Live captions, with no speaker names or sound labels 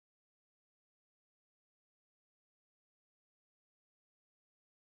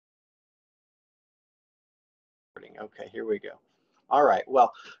recording. Okay, here we go. All right,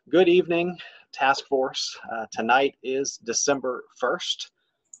 well, good evening, task force. Tonight is December 1st.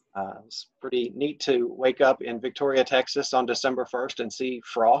 It's pretty neat to wake up in Victoria, Texas on December 1st and see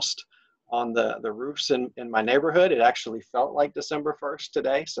frost on the roofs in my neighborhood. It actually felt like December 1st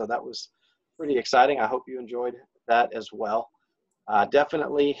today, so that was pretty exciting. I hope you enjoyed that as well.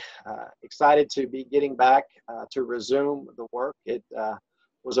 Definitely excited to be getting back to resume the work. It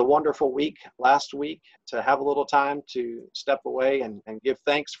was a wonderful week last week to have a little time to step away and give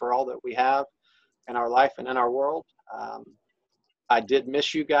thanks for all that we have in our life and in our world. I did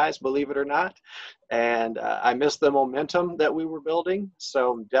miss you guys, believe it or not, and I missed the momentum that we were building.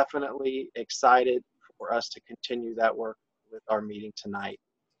 So I'm definitely excited for us to continue that work with our meeting tonight.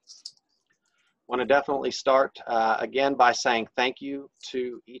 Want to definitely start again by saying thank you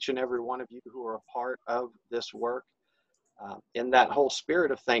to each and every one of you who are a part of this work. In that whole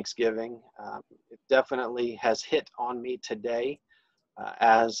spirit of Thanksgiving, it definitely has hit on me today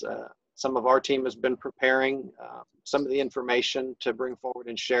as some of our team has been preparing some of the information to bring forward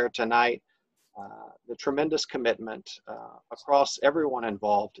and share tonight. The tremendous commitment across everyone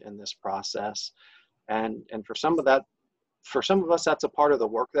involved in this process. And for some of us, that's a part of the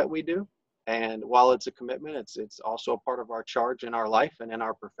work that we do. And while it's a commitment, it's also a part of our charge in our life and in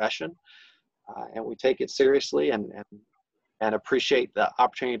our profession. And we take it seriously and appreciate the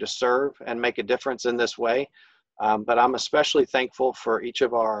opportunity to serve and make a difference in this way. But I'm especially thankful for each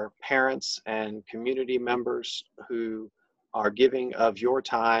of our parents and community members who are giving of your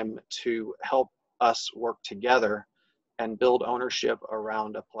time to help us work together and build ownership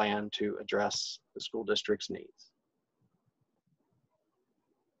around a plan to address the school district's needs.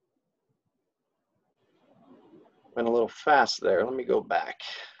 Went a little fast there. Let me go back.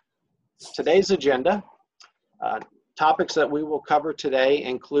 Today's agenda, topics that we will cover today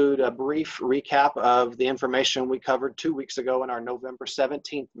include a brief recap of the information we covered 2 weeks ago in our November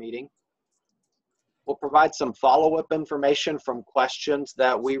 17th meeting. We'll provide some follow-up information from questions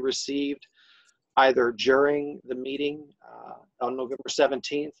that we received either during the meeting on November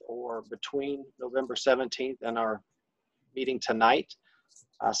 17th or between November 17th and our meeting tonight.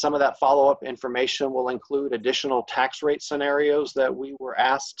 Some of that follow-up information will include additional tax rate scenarios that we were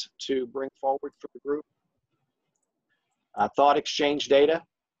asked to bring forward for the group. Thought exchange data.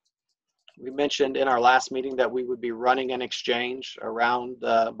 We mentioned in our last meeting that we would be running an exchange around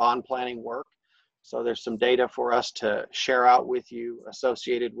the bond planning work. So there's some data for us to share out with you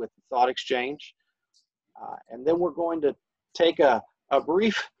associated with the thought exchange. And then we're going to take a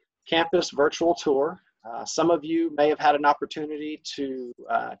brief campus virtual tour. Some of you may have had an opportunity to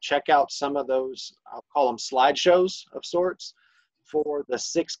check out some of those, I'll call them slideshows of sorts, for the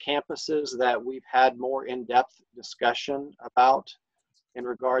 6 campuses that we've had more in-depth discussion about in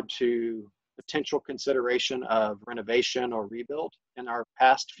regard to potential consideration of renovation or rebuild in our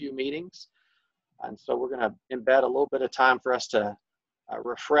past few meetings. And so we're going to embed a little bit of time for us to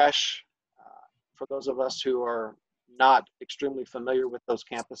refresh for those of us who are not extremely familiar with those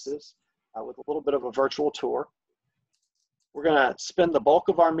campuses with a little bit of a virtual tour. We're going to spend the bulk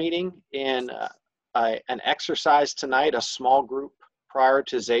of our meeting in an exercise tonight, a small group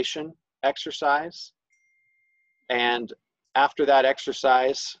prioritization exercise. And after that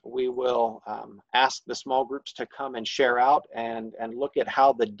exercise, we will ask the small groups to come and share out and look at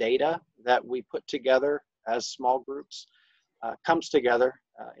how the data that we put together as small groups comes together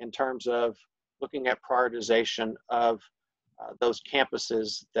in terms of looking at prioritization of those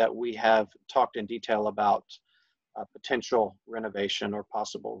campuses that we have talked in detail about potential renovation or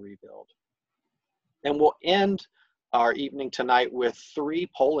possible rebuild. And we'll end our evening tonight with 3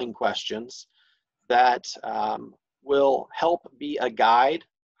 polling questions that will help be a guide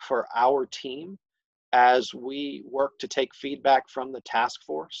for our team as we work to take feedback from the task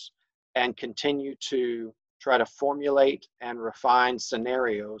force and continue to try to formulate and refine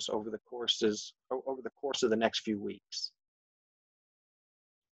scenarios over the course of the next few weeks.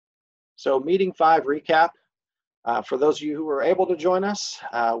 So meeting 5 recap. For those of you who were able to join us,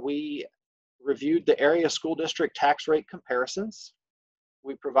 we reviewed the area school district tax rate comparisons.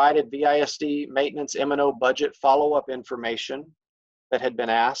 We provided VISD maintenance M&O budget follow-up information that had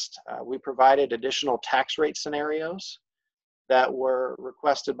been asked. We provided additional tax rate scenarios that were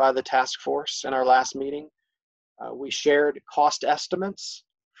requested by the task force in our last meeting. We shared cost estimates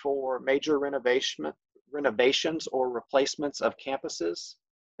for major renovations or replacements of campuses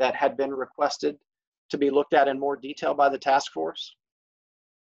that had been requested to be looked at in more detail by the task force.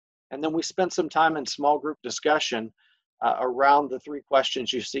 And then we spent some time in small group discussion around the 3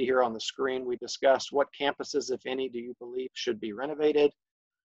 questions you see here on the screen. We discussed what campuses, if any, do you believe should be renovated?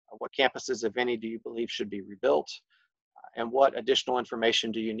 What campuses, if any, do you believe should be rebuilt? And what additional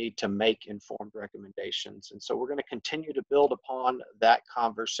information do you need to make informed recommendations? And so we're going to continue to build upon that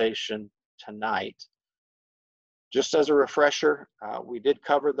conversation tonight. Just as a refresher, we did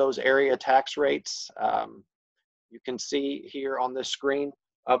cover those area tax rates. You can see here on this screen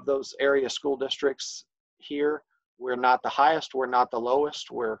of those area school districts here, we're not the highest, we're not the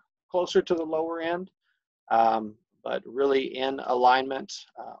lowest, we're closer to the lower end, but really in alignment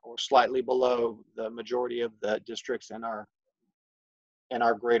or slightly below the majority of the districts in our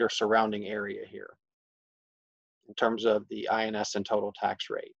greater surrounding area here in terms of the INS and total tax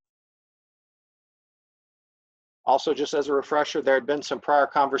rate. Also, just as a refresher, there had been some prior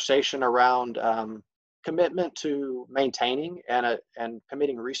conversation around commitment to maintaining and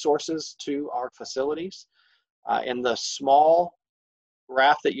committing resources to our facilities. In the small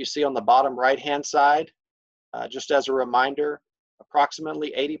graph that you see on the bottom right-hand side, just as a reminder,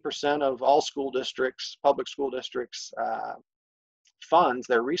 approximately 80% of all school districts, public school districts, funds,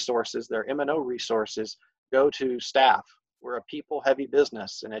 their resources, their M&O resources, go to staff. We're a people-heavy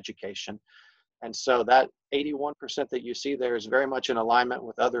business in education. And so that 81% that you see there is very much in alignment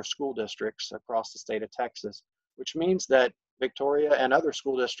with other school districts across the state of Texas, which means that Victoria and other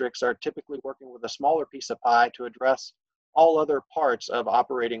school districts are typically working with a smaller piece of pie to address all other parts of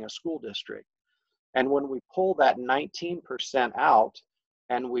operating a school district. And when we pull that 19% out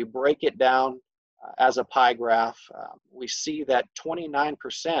and we break it down as a pie graph, we see that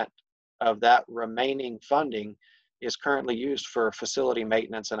 29% of that remaining funding is currently used for facility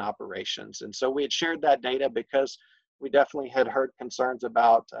maintenance and operations. And so we had shared that data because we definitely had heard concerns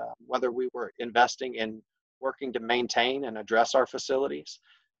about whether we were investing in working to maintain and address our facilities,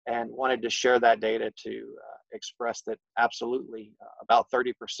 and wanted to share that data to express that absolutely about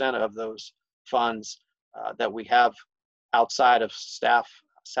 30% of those funds that we have outside of staff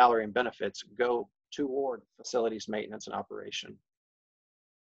salary and benefits go toward facilities maintenance and operation.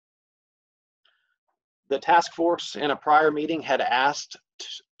 The task force in a prior meeting had asked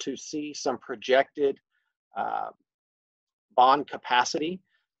to see some projected bond capacity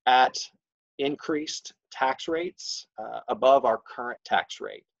at increased tax rates above our current tax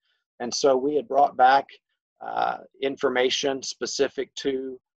rate. And so we had brought back information specific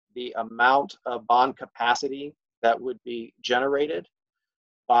to the amount of bond capacity that would be generated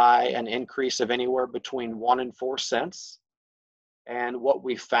by an increase of anywhere between 1 and 4 cents. And what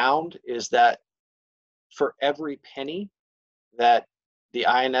we found is that for every penny that the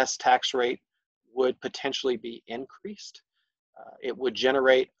INS tax rate would potentially be increased, it would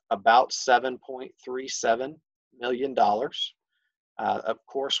generate about $7.37 million. Of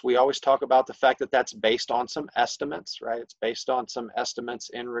course, we always talk about the fact that that's based on some estimates, right? It's based on some estimates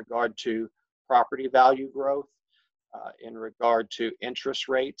in regard to property value growth, in regard to interest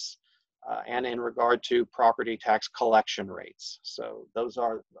rates, and in regard to property tax collection rates. So those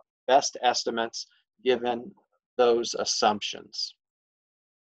are the best estimates given those assumptions.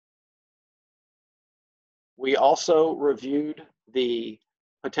 We also reviewed the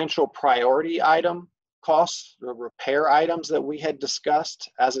potential priority item costs, the repair items that we had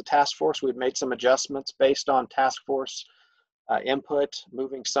discussed as a task force. We've made some adjustments based on task force input,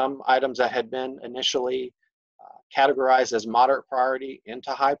 moving some items that had been initially categorized as moderate priority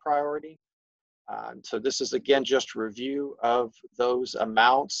into high priority. So this is again just review of those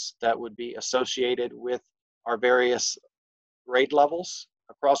amounts that would be associated with our various grade levels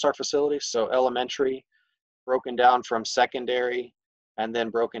across our facilities. So elementary, broken down from secondary, and then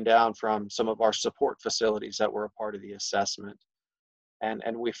broken down from some of our support facilities that were a part of the assessment.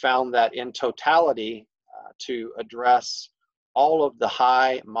 And we found that in totality, to address all of the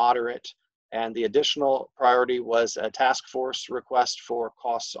high, moderate, and the additional priority was a task force request for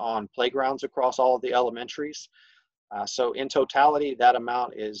costs on playgrounds across all of the elementaries. So in totality, that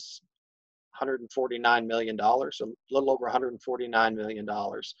amount is $149 million, a little over $149 million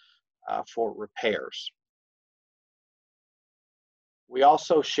for repairs. We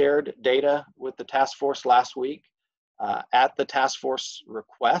also shared data with the task force last week at the task force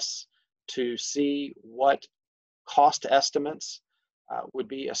requests to see what cost estimates would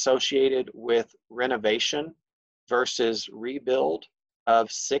be associated with renovation versus rebuild of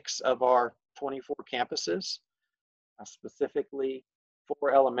 6 of our 24 campuses, specifically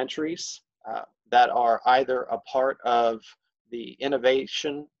 4 elementaries that are either a part of the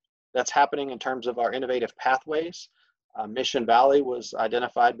innovation that's happening in terms of our innovative pathways. Mission Valley was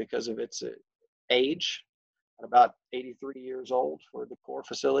identified because of its age, at about 83 years old for the core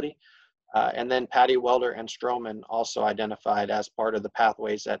facility. And then Patty Welder and Stroman also identified as part of the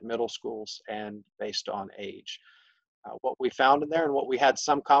pathways at middle schools and based on age. what we found in there and what we had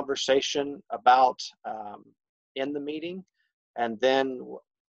some conversation about in the meeting, and then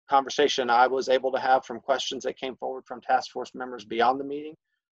conversation I was able to have from questions that came forward from task force members beyond the meeting.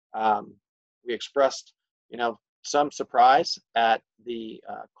 We expressed, some surprise at the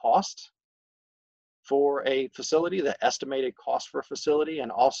cost for a facility, the estimated cost for a facility,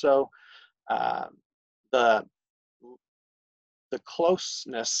 and also the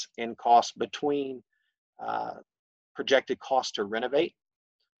closeness in cost between projected cost to renovate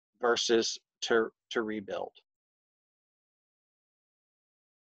versus to rebuild.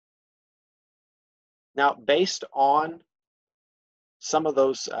 Now, based on some of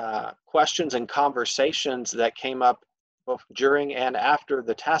those questions and conversations that came up both during and after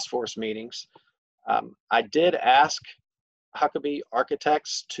the task force meetings, I did ask Huckabee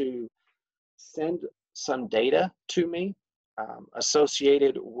Architects to send some data to me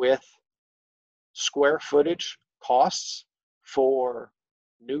associated with square footage costs for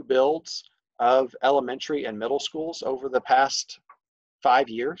new builds of elementary and middle schools over the past 5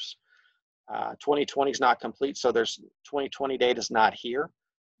 years. 2020 is not complete, so there's 2020 data is not here.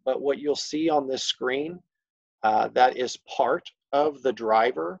 But what you'll see on this screen that is part of the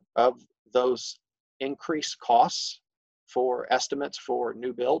driver of those increased costs for estimates for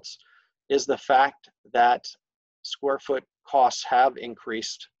new builds is the fact that square foot costs have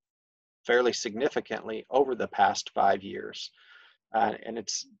increased fairly significantly over the past 5 years. And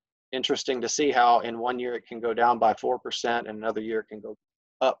it's interesting to see how in 1 year it can go down by 4% and another year it can go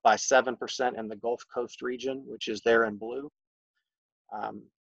up by 7% in the Gulf Coast region, which is there in blue.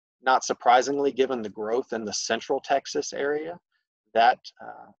 Not surprisingly, given the growth in the Central Texas area, that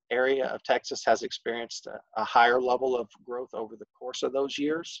area of Texas has experienced a higher level of growth over the course of those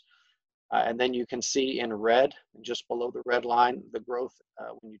years. And then you can see in red, just below the red line, the growth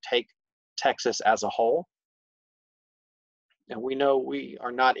when you take Texas as a whole. And we know we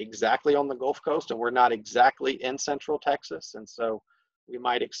are not exactly on the Gulf Coast and we're not exactly in Central Texas. And so we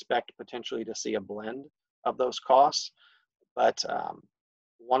might expect potentially to see a blend of those costs. But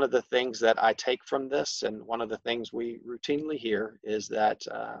one of the things that I take from this, and one of the things we routinely hear, is that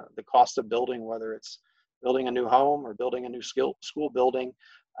the cost of building, whether it's building a new home or building a new school building,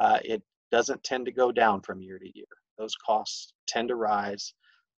 it doesn't tend to go down from year to year. Those costs tend to rise.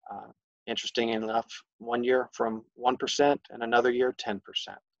 Interesting enough, 1 year from 1% and another year 10%,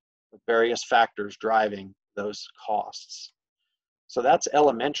 with various factors driving those costs. So that's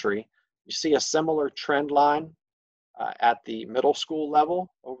elementary. You see a similar trend line at the middle school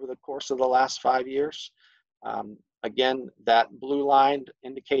level over the course of the last 5 years. Again, that blue line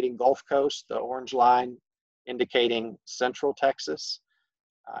indicating Gulf Coast, the orange line indicating Central Texas,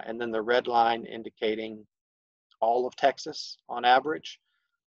 and then the red line indicating all of Texas on average.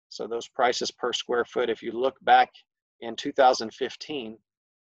 So those prices per square foot, if you look back in 2015,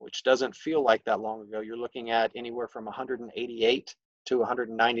 which doesn't feel like that long ago, you're looking at anywhere from $188 to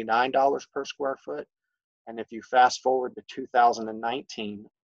 $199 per square foot. And if you fast forward to 2019,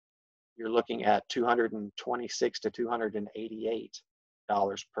 you're looking at $226 to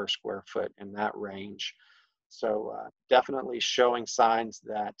 $288 per square foot in that range. So definitely showing signs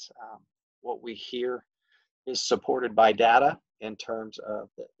that what we hear is supported by data in terms of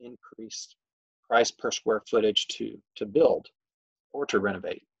the increased price per square footage to build or to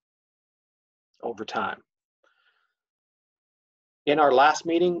renovate over time. In our last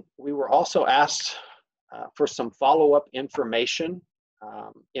meeting, we were also asked for some follow-up information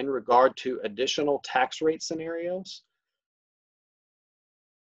in regard to additional tax rate scenarios.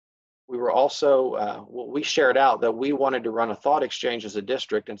 We were also, we shared out that we wanted to run a thought exchange as a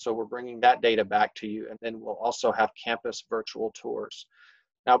district, and so we're bringing that data back to you, and then we'll also have campus virtual tours.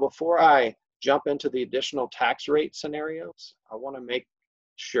 Now, before I jump into the additional tax rate scenarios, I want to make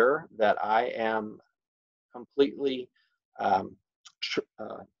sure that I am completely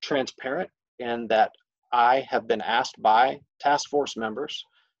transparent in that I have been asked by task force members,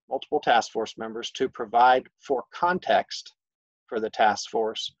 multiple task force members, to provide for context for the task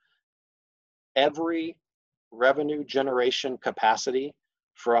force every revenue generation capacity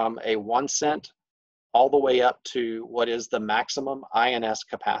from a 1 cent all the way up to what is the maximum INS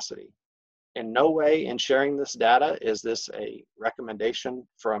capacity. In no way in sharing this data is this a recommendation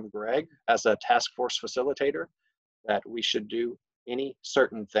from Greg as a task force facilitator that we should do any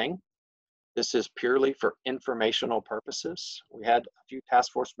certain thing. This is purely for informational purposes. We had a few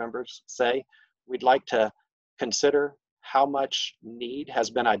task force members say, we'd like to consider how much need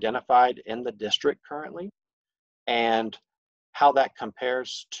has been identified in the district currently and how that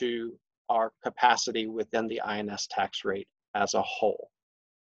compares to our capacity within the INS tax rate as a whole.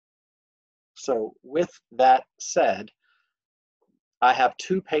 So with that said, I have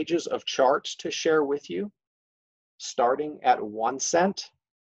 2 pages of charts to share with you, starting at 1 cent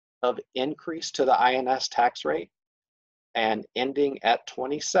of increase to the INS tax rate and ending at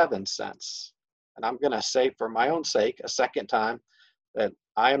 27 cents. And I'm going to say, for my own sake, a second time, that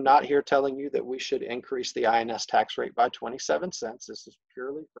I am not here telling you that we should increase the INS tax rate by 27 cents. This is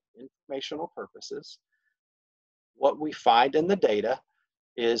purely for informational purposes. What we find in the data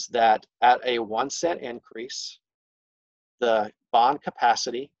is that at a 1 cent increase, the bond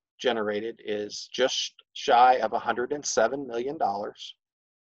capacity generated is just shy of $107 million.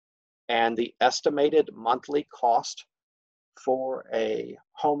 And the estimated monthly cost for a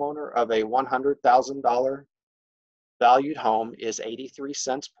homeowner of a $100,000 valued home is 83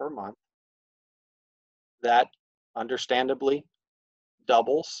 cents per month. That understandably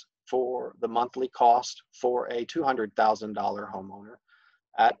doubles for the monthly cost for a $200,000 homeowner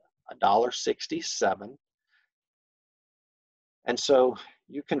at $1.67. And so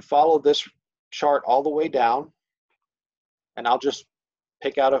you can follow this chart all the way down, and I'll just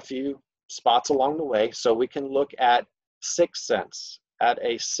pick out a few spots along the way. So we can look at 6 cents. At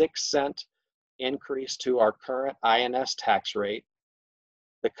a 6 cent increase to our current INS tax rate,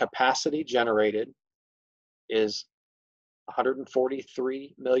 the capacity generated is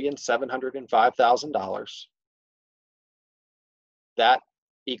 $143,705,000. That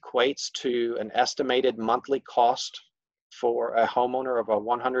equates to an estimated monthly cost for a homeowner of a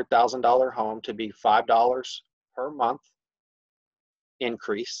 $100,000 home to be $5 per month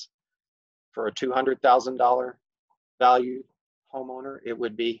increase. For a $200,000 value homeowner, it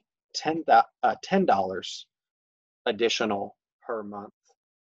would be $10 additional per month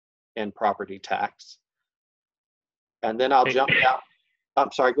in property tax. And then I'll jump down.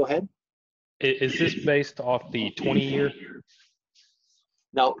 I'm sorry, go ahead. Is this based off the 20-year?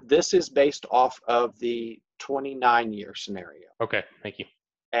 No, this is based off of the 29-year scenario. Okay, thank you.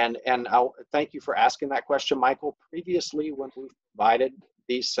 And I'll thank you for asking that question, Michael. Previously, when we've provided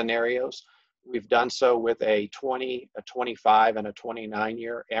these scenarios, we've done so with a 20, a 25, and a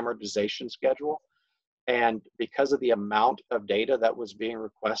 29-year amortization schedule. And because of the amount of data that was being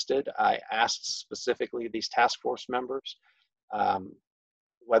requested, I asked specifically these task force members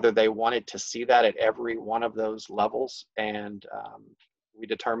whether they wanted to see that at every one of those levels. And we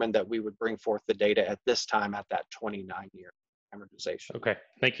determined that we would bring forth the data at this time at that 29-year amortization. Okay,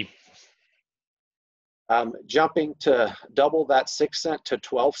 thank you. Jumping to double that 6 cent to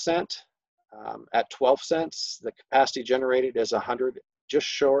 12 cent. At 12 cents, the capacity generated is just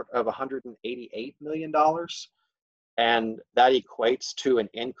short of $188 million. And that equates to an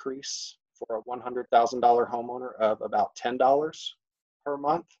increase for a $100,000 homeowner of about $10 per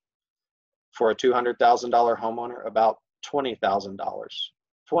month. For a $200,000 homeowner, about $20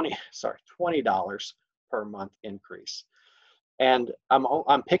 per month increase. And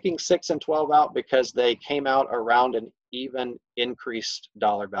I'm picking 6 and 12 out because they came out around an even increased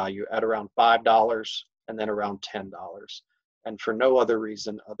dollar value at around $5 and then around $10. And for no other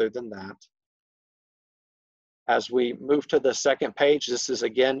reason other than that. As we move to the second page, this is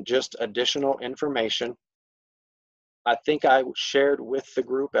again just additional information. I think I shared with the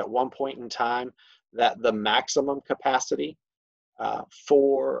group at one point in time that the maximum capacity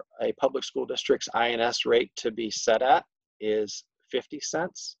for a public school district's INS rate to be set at is 50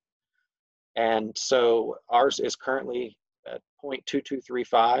 cents. And so ours is currently at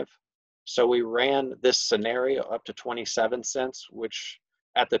 0.2235. So we ran this scenario up to 27 cents, which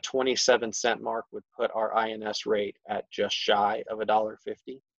at the 27 cent mark would put our INS rate at just shy of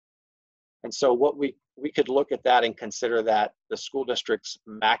 $1.50. And so what we could look at that and consider that the school district's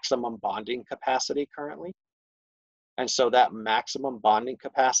maximum bonding capacity currently. And so that maximum bonding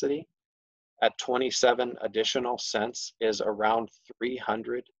capacity at 27 additional cents is around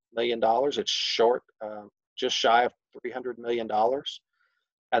 $300 million. It's short, just shy of $300 million.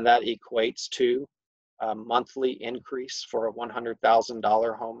 And that equates to a monthly increase for a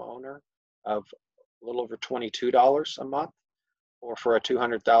 $100,000 homeowner of a little over $22 a month, or for a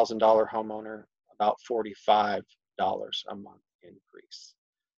 $200,000 homeowner, about $45 a month increase.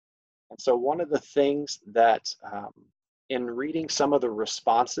 And so one of the things that in reading some of the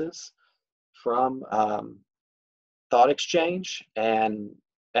responses from Thought Exchange and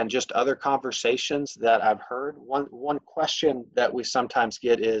just other conversations that I've heard, one question that we sometimes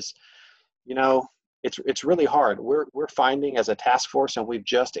get is, you know, it's really hard. We're finding as a task force, and we've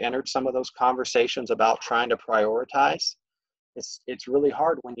just entered some of those conversations about trying to prioritize. It's really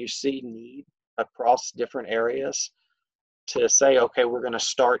hard when you see need across different areas to say, okay, we're going to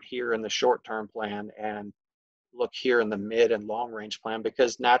start here in the short-term plan and look here in the mid and long range plan,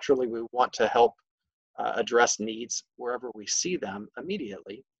 because naturally we want to help address needs wherever we see them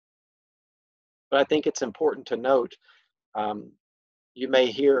immediately. But I think it's important to note, you may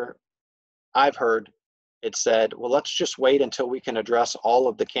hear, I've heard it said, well, let's just wait until we can address all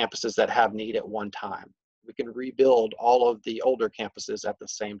of the campuses that have need at one time. We can rebuild all of the older campuses at the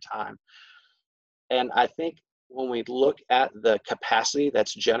same time. And I think when we look at the capacity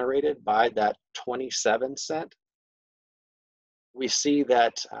that's generated by that 27 cent, we see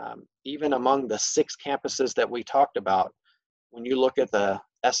that even among the 6 campuses that we talked about, when you look at the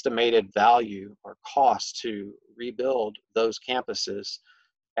estimated value or cost to rebuild those campuses,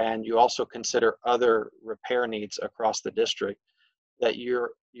 and you also consider other repair needs across the district, that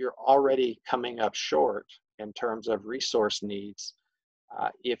you're already coming up short in terms of resource needs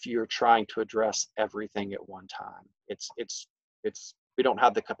if you're trying to address everything at one time. We don't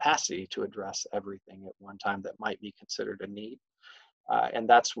have the capacity to address everything at one time that might be considered a need. And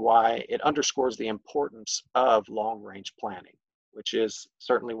that's why it underscores the importance of long-range planning, which is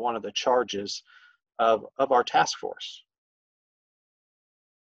certainly one of the charges of our task force.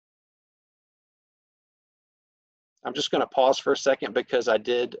 I'm just going to pause for a second because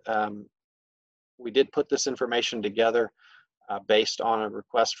we did put this information together based on a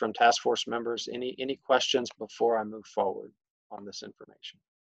request from task force members. Any questions before I move forward on this information?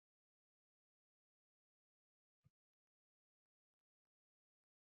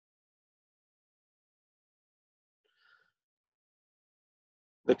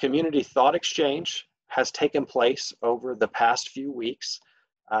 The community thought exchange has taken place over the past few weeks.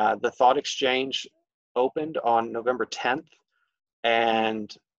 The thought exchange opened on November 10th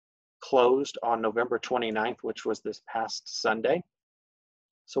and closed on November 29th, which was this past Sunday.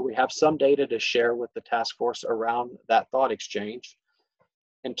 So we have some data to share with the task force around that thought exchange.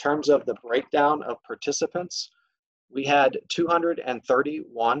 In terms of the breakdown of participants, we had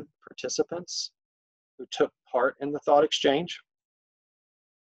 231 participants who took part in the thought exchange.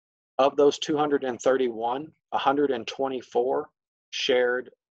 Of those 231, 124 shared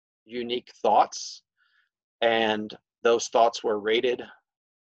unique thoughts, and those thoughts were rated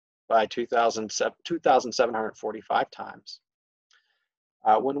by 2,745 times.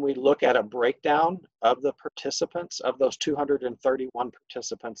 When we look at a breakdown of the participants, of those 231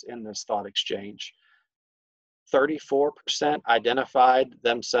 participants in this thought exchange, 34% identified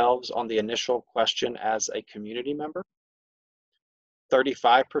themselves on the initial question as a community member.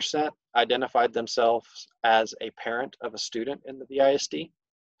 35% identified themselves as a parent of a student in the VISD.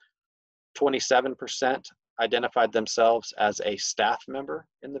 27% identified themselves as a staff member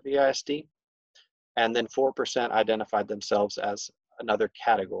in the VISD. And then 4% identified themselves as another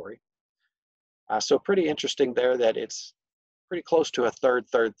category. So pretty interesting there that it's pretty close to a third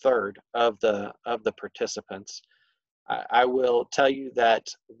of the participants. I will tell you that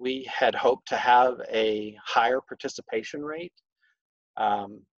we had hoped to have a higher participation rate.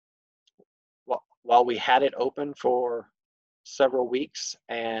 While we had it open for several weeks,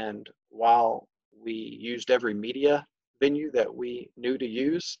 and while we used every media venue that we knew to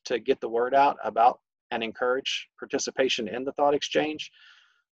use to get the word out about and encourage participation in the thought exchange,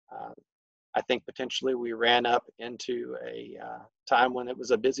 I think potentially we ran up into a time when it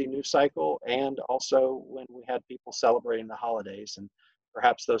was a busy news cycle, and also when we had people celebrating the holidays, and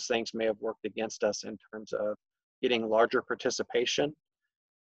perhaps those things may have worked against us in terms of getting larger participation.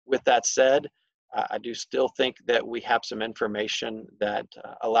 With that said, I do still think that we have some information that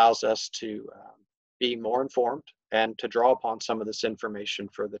allows us to be more informed and to draw upon some of this information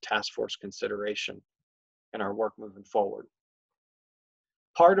for the task force consideration in our work moving forward.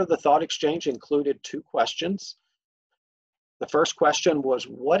 Part of the thought exchange included 2 questions. The first question was,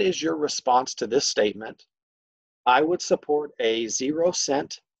 what is your response to this statement? I would support a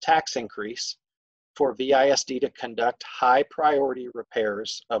 0-cent tax increase for VISD to conduct high priority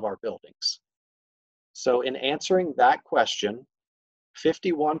repairs of our buildings. So in answering that question,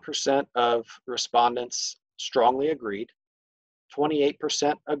 51% of respondents strongly agreed,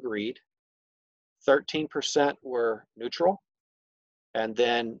 28% agreed, 13% were neutral, and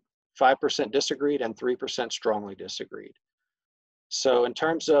then 5% disagreed, and 3% strongly disagreed. So in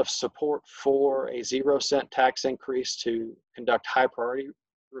terms of support for a 0-cent tax increase to conduct high priority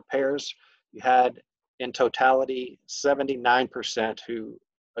repairs, you had in totality 79% who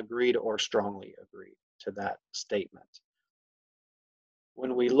agreed or strongly agreed to that statement.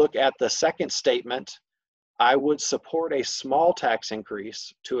 When we look at the second statement, I would support a small tax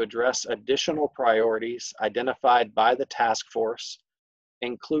increase to address additional priorities identified by the task force,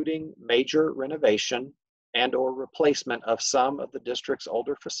 including major renovation and/or replacement of some of the district's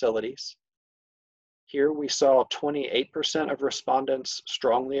older facilities, Here we saw 28% of respondents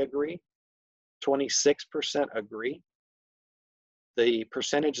strongly agree, 26% agree. The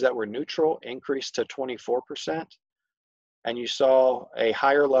percentage that were neutral increased to 24%, and you saw a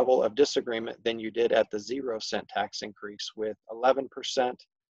higher level of disagreement than you did at the 0-cent tax increase, with 11%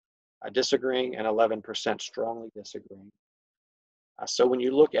 disagreeing and 11% strongly disagreeing. So when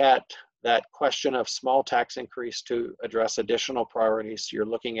you look at that question of small tax increase to address additional priorities, you're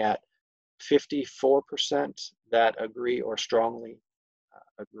looking at 54% that agree or strongly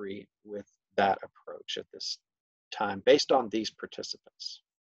agree with that approach at this time, based on these participants.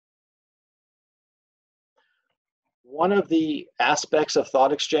 One of the aspects of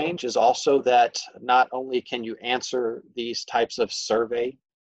Thought Exchange is also that not only can you answer these types of survey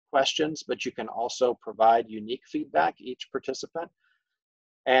questions, but you can also provide unique feedback, each participant.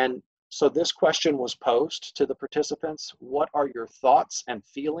 And so this question was posed to the participants: what are your thoughts and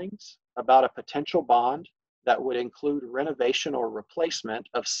feelings about a potential bond that would include renovation or replacement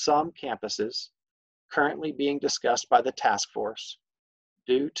of some campuses currently being discussed by the task force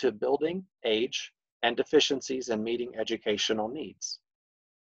due to building age and deficiencies in meeting educational needs?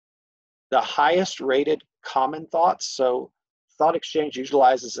 The highest rated common thoughts, so Thought Exchange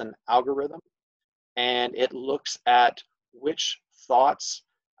utilizes an algorithm, and it looks at which thoughts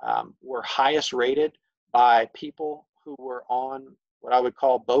were highest rated by people who were on what I would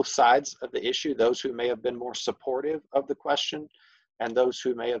call both sides of the issue, those who may have been more supportive of the question and those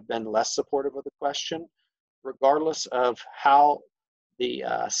who may have been less supportive of the question. Regardless of how the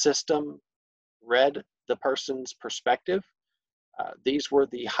system read the person's perspective, these were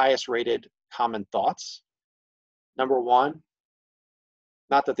the highest rated common thoughts. Number one,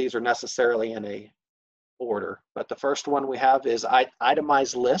 not that these are necessarily in a order, but the first one we have is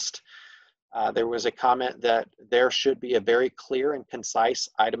itemized list. There was a comment that there should be a very clear and concise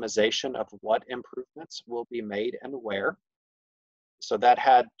itemization of what improvements will be made and where. So that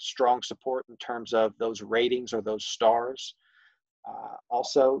had strong support in terms of those ratings or those stars.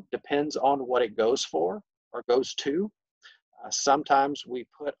 Also depends on what it goes for or goes to. Sometimes we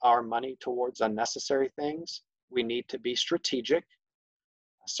put our money towards unnecessary things. We need to be strategic.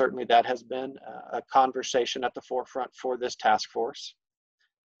 Certainly that has been a conversation at the forefront for this task force.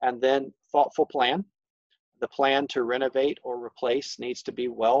 And then thoughtful plan. The plan to renovate or replace needs to be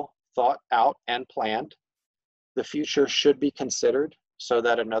well thought out and planned. The future should be considered so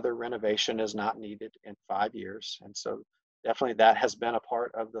that another renovation is not needed in 5 years. And so definitely that has been a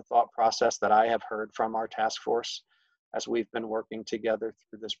part of the thought process that I have heard from our task force as we've been working together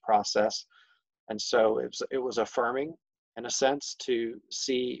through this process. And so it was affirming, in a sense, to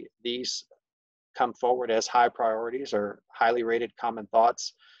see these come forward as high priorities or highly rated common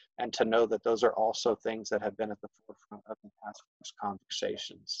thoughts, and to know that those are also things that have been at the forefront of the task force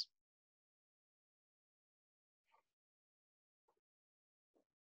conversations.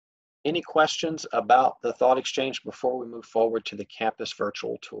 Any questions about the Thought Exchange before we move forward to the campus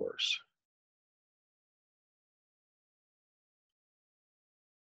virtual tours?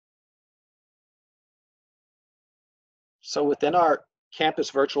 So within our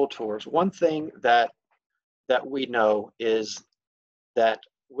campus virtual tours, one thing that we know is that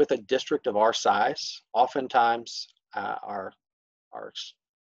with a district of our size, oftentimes our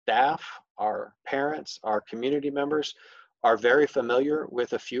staff, our parents, our community members are very familiar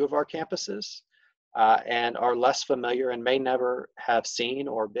with a few of our campuses and are less familiar and may never have seen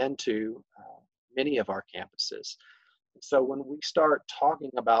or been to many of our campuses. So when we start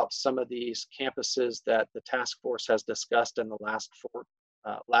talking about some of these campuses that the task force has discussed in the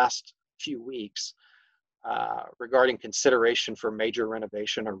last few weeks regarding consideration for major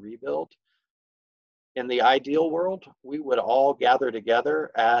renovation or rebuild, in the ideal world, we would all gather together,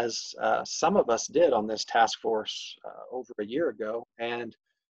 as some of us did on this task force over a year ago, and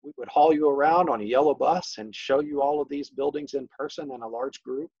we would haul you around on a yellow bus and show you all of these buildings in person in a large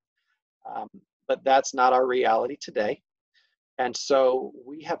group. But that's not our reality today. And so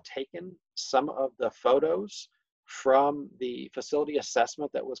we have taken some of the photos from the facility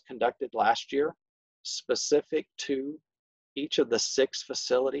assessment that was conducted last year, specific to each of the 6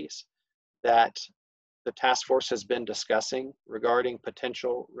 facilities that the task force has been discussing regarding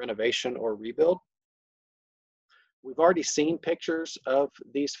potential renovation or rebuild. We've already seen pictures of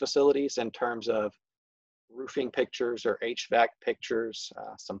these facilities in terms of roofing pictures or HVAC pictures,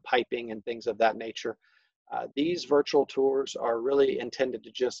 some piping and things of that nature. These virtual tours are really intended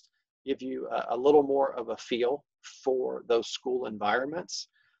to just give you a little more of a feel for those school environments,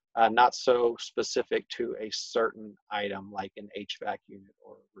 not so specific to a certain item like an HVAC unit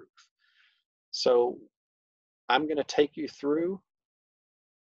or a roof. So I'm going to take you through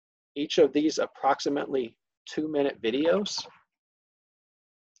each of these approximately 2-minute videos,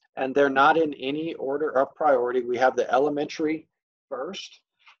 and they're not in any order of priority. We have the elementary first,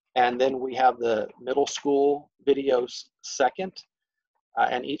 and then we have the middle school videos second,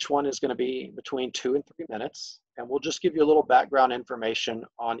 and each one is going to be between 2 and 3 minutes. And we'll just give you a little background information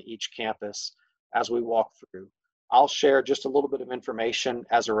on each campus as we walk through. I'll share just a little bit of information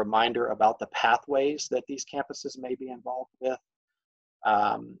as a reminder about the pathways that these campuses may be involved with.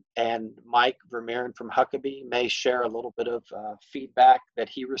 And Mike Vermeeren from Huckabee may share a little bit of feedback that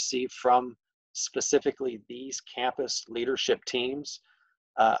he received from specifically these campus leadership teams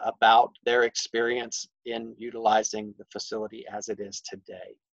about their experience in utilizing the facility as it is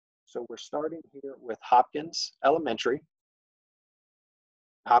today. So we're starting here with Hopkins Elementary.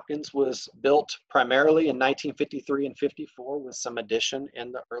 Hopkins was built primarily in 1953 and 54 with some addition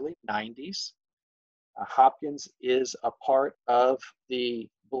in the early 90s. Hopkins is a part of the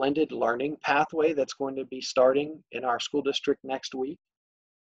blended learning pathway that's going to be starting in our school district next week.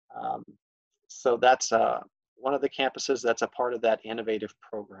 So that's one of the campuses that's a part of that innovative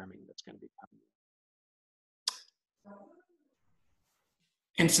programming that's going to be coming.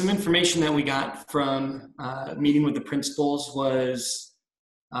 And some information that we got from meeting with the principals was,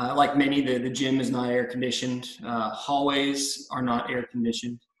 like many, the gym is not air conditioned. Hallways are not air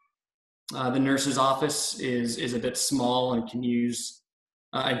conditioned. The nurse's office is a bit small and can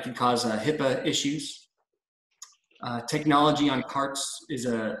cause HIPAA issues. Technology on carts is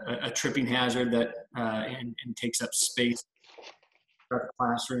a tripping hazard that and takes up space throughout the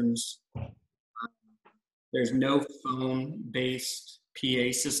classrooms. There's no phone-based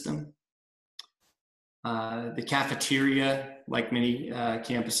PA system. The cafeteria, like many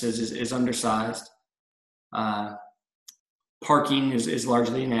campuses, is undersized. Parking is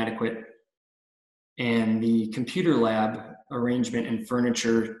largely inadequate. And the computer lab arrangement and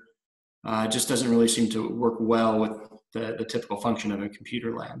furniture just doesn't really seem to work well with the typical function of a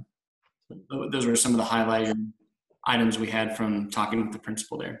computer lab. Those were some of the highlighted items we had from talking with the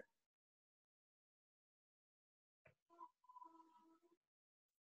principal there.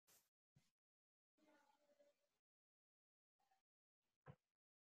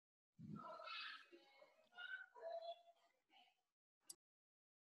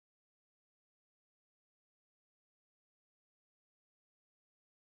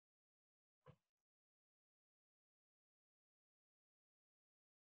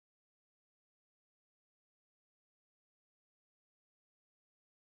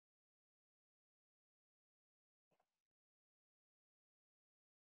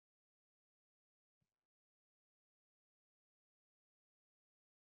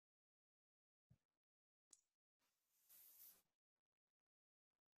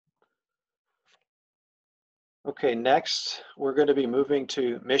 Okay, next we're going to be moving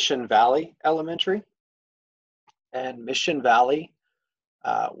to Mission Valley Elementary. And Mission Valley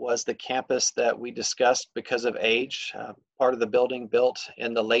was the campus that we discussed because of age. Part of the building built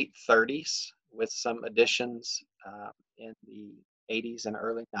in the late 30s with some additions in the 80s and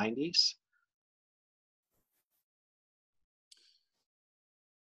early 90s.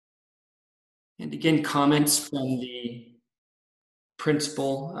 And again, comments from the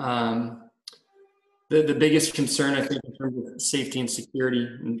principal. The biggest concern, I think, in terms of safety and security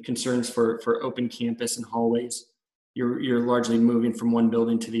and concerns for open campus and hallways, you're largely moving from one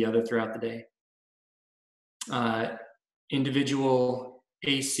building to the other throughout the day. Individual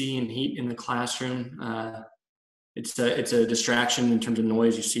AC and heat in the classroom, it's a distraction in terms of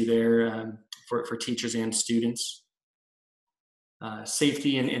noise you see there for teachers and students.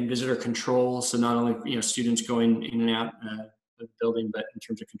 Safety and visitor control, so not only students going in and out of the building, but in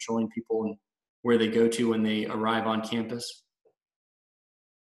terms of controlling people and where they go to when they arrive on campus.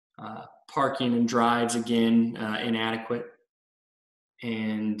 Parking and drives, again, inadequate.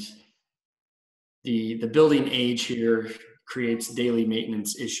 And the building age here creates daily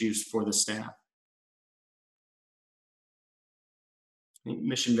maintenance issues for the staff. I think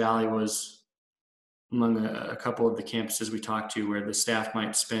Mission Valley was among a couple of the campuses we talked to where the staff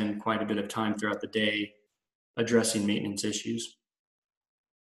might spend quite a bit of time throughout the day addressing maintenance issues.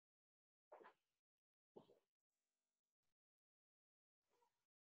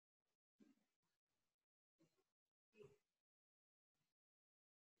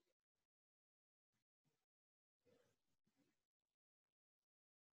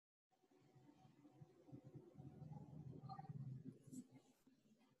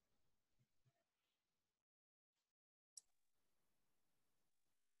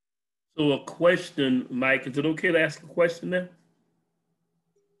 So a question, Mike, is it okay to ask a question there?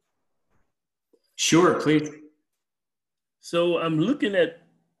 Sure, please. So I'm looking at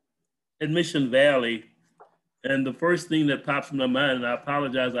at Mission Valley, and the first thing that pops in my mind, and I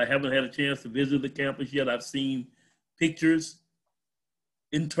apologize, I haven't had a chance to visit the campus yet. I've seen pictures.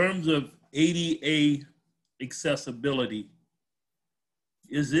 In terms of ADA accessibility,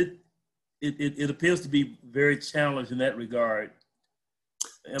 it appears to be very challenged in that regard.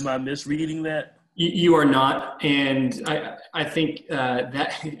 Am I misreading that? You are not, and I think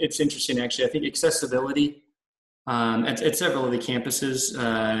that it's interesting actually. I think accessibility at several of the campuses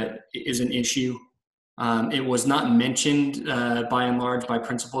is an issue. It was not mentioned by and large by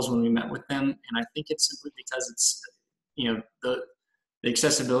principals when we met with them, and I think it's simply because it's, you know, the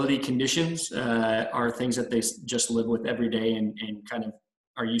accessibility conditions are things that they just live with every day and kind of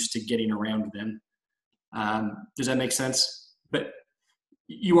are used to getting around them. Does that make sense? But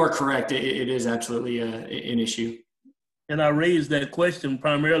you are correct. It is absolutely an issue. And I raised that question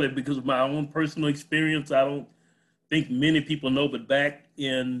primarily because of my own personal experience. I don't think many people know, but back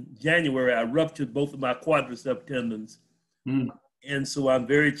in January, I ruptured both of my quadricep tendons. And so I'm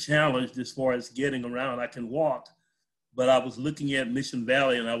very challenged as far as getting around. I can walk, but I was looking at Mission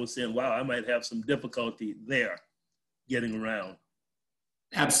Valley and I was saying, wow, I might have some difficulty there getting around.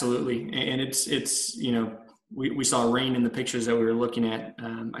 Absolutely. And it's you know, we saw rain in the pictures that we were looking at.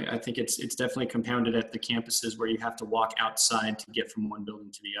 I think it's definitely compounded at the campuses where you have to walk outside to get from one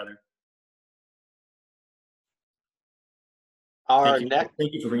building to the other.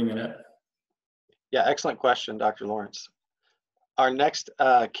 Thank you for bringing that up. Yeah, excellent question, Dr. Lawrence. Our next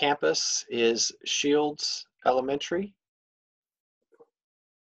campus is Shields Elementary.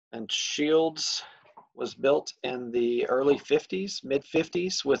 And Shields was built in the early 50s, mid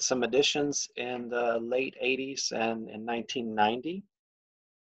 50s, with some additions in the late 80s and in 1990.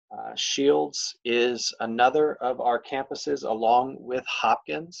 Shields is another of our campuses along with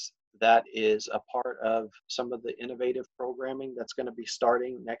Hopkins that is a part of some of the innovative programming that's going to be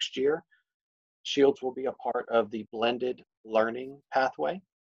starting next year. Shields will be a part of the blended learning pathway.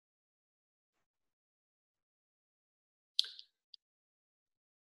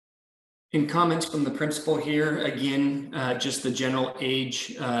 In comments from the principal here, again, just the general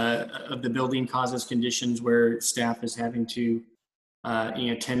age of the building causes conditions where staff is having to, you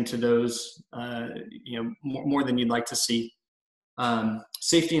know, tend to those, you know, more than you'd like to see.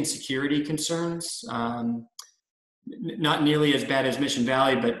 Safety and security concerns, not nearly as bad as Mission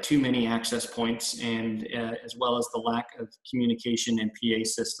Valley, but too many access points, and as well as the lack of communication and PA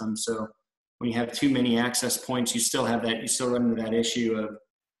systems. So when you have too many access points, you still have that, you still run into that issue of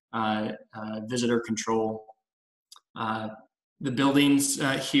visitor control. The buildings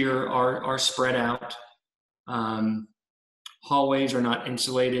here are spread out. Hallways are not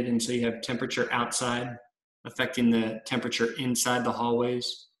insulated, and so you have temperature outside affecting the temperature inside the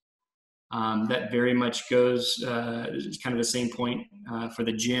hallways. That very much goes, is kind of the same point for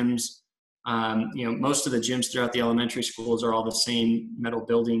the gyms. You know, most of the gyms throughout the elementary schools are all the same metal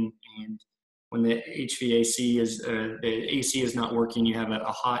building, and when the HVAC is, the AC is not working, you have a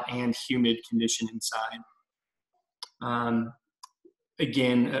hot and humid condition inside.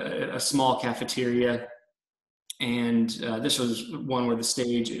 Again, a small cafeteria. And this was one where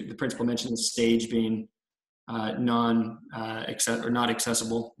the principal mentioned the stage being not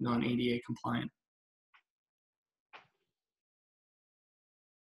accessible, non-ADA compliant.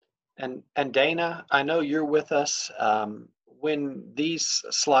 And Dana, I know you're with us. When these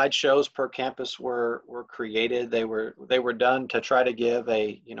slideshows per campus were created, they were done to try to give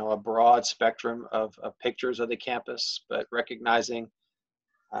a broad spectrum of pictures of the campus, but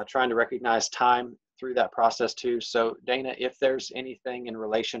trying to recognize time through that process too. So Dana, if there's anything in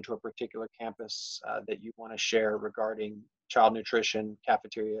relation to a particular campus that you want to share regarding child nutrition,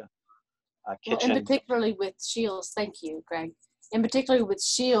 cafeteria, kitchen. Well, and particularly with Shields, thank you, Greg. And particularly with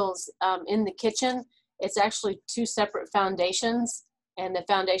Shields in the kitchen, it's actually two separate foundations, and the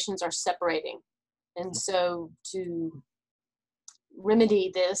foundations are separating. And so to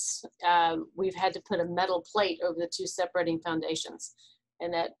remedy this, we've had to put a metal plate over the two separating foundations.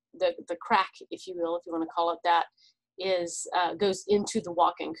 And that the crack, if you will, if you want to call it that, is goes into the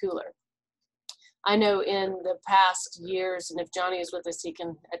walk-in cooler. I know in the past years, and if Johnny is with us, he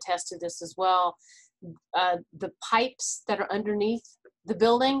can attest to this as well, the pipes that are underneath the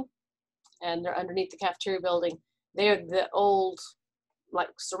building, and they're underneath the cafeteria building, they're the old like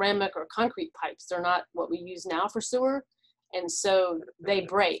ceramic or concrete pipes. They're not what we use now for sewer. And so they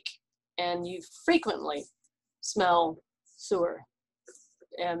break, and you frequently smell sewer,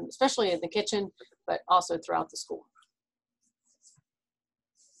 especially in the kitchen, but also throughout the school.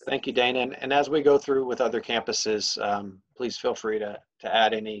 Thank you, Dana. And as we go through with other campuses, please feel free to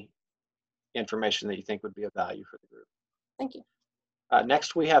add any information that you think would be of value for the group. Thank you.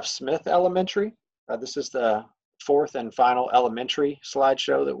 Next, we have Smith Elementary. This is the fourth and final elementary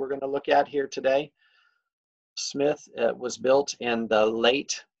slideshow that we're going to look at here today. Smith was built in the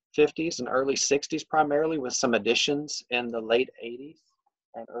late 50s and early 60s primarily, with some additions in the late 80s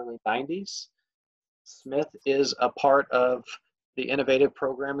and early 90s. Smith is a part of the innovative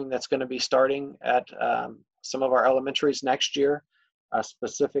programming that's going to be starting at some of our elementaries next year.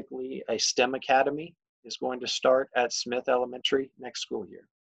 Specifically, a STEM Academy is going to start at Smith Elementary next school year.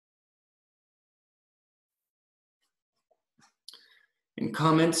 And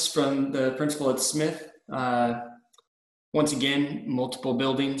comments from the principal at Smith. Once again, multiple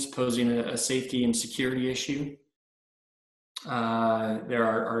buildings posing a safety and security issue. There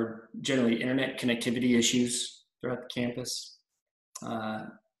are generally internet connectivity issues throughout the campus. A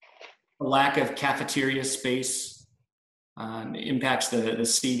lack of cafeteria space impacts the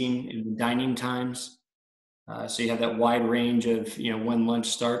seating and dining times. So you have that wide range of when lunch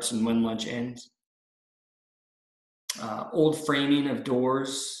starts and when lunch ends. Old framing of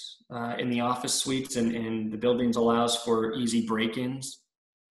doors in the office suites and the buildings allows for easy break-ins,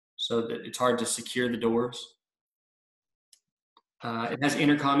 so that it's hard to secure the doors. It has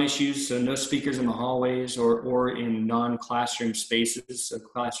intercom issues, so no speakers in the hallways or in non-classroom spaces. So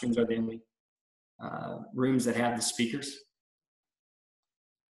classrooms are the only rooms that have the speakers.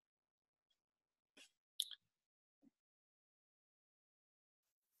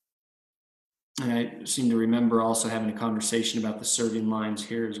 And I seem to remember also having a conversation about the serving lines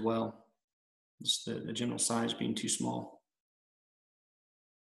here as well. Just the general size being too small.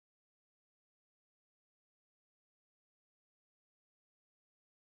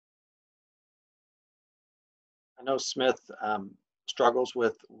 I know Smith struggles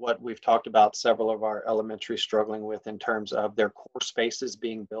with what we've talked about several of our elementary struggling with in terms of their core spaces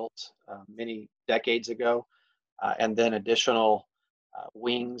being built many decades ago, and then additional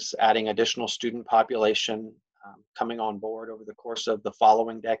wings, adding additional student population coming on board over the course of the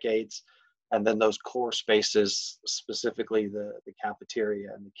following decades. And then those core spaces, specifically the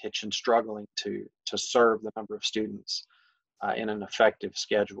cafeteria and the kitchen, struggling to serve the number of students in an effective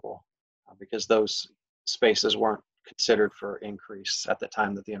schedule because those spaces weren't considered for increase at the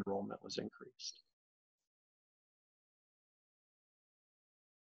time that the enrollment was increased.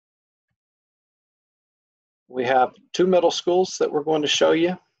 We have two middle schools that we're going to show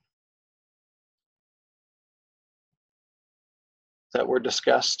you that were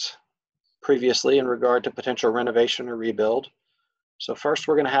discussed previously in regard to potential renovation or rebuild. So first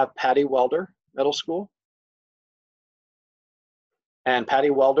we're going to have Patty Welder Middle School. And Patty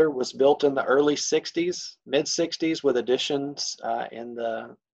Welder was built in the early 60s, mid 60s, with additions in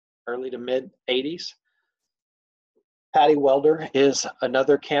the early to mid 80s. Patty Welder is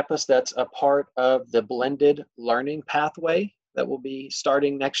another campus that's a part of the blended learning pathway that will be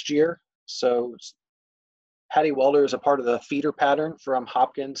starting next year. So Patty Welder is a part of the feeder pattern from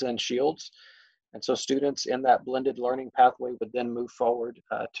Hopkins and Shields. And so students in that blended learning pathway would then move forward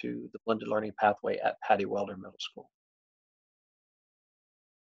to the blended learning pathway at Patty Welder Middle School.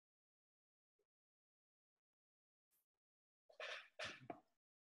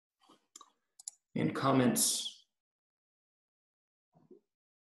 And comments.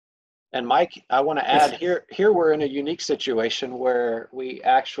 And Mike, I want to add here we're in a unique situation where we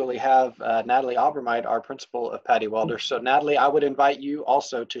actually have Natalie Obermeid, our principal of Patty Welder. So Natalie, I would invite you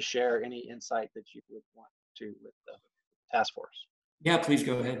also to share any insight that you would want to with the task force. Yeah, please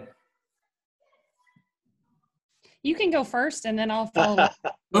go ahead. You can go first and then I'll follow.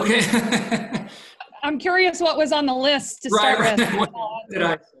 Okay. I'm curious what was on the list to start with. What did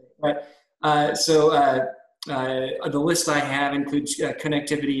I say? The list I have includes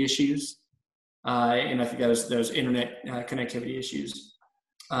connectivity issues, and I think those internet connectivity issues.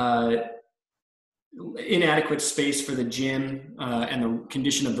 Inadequate space for the gym and the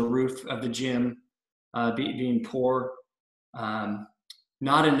condition of the roof of the gym being poor.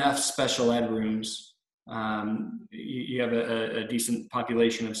 Not enough special ed rooms. You have a decent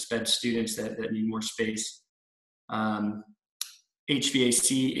population of SPED students that need more space.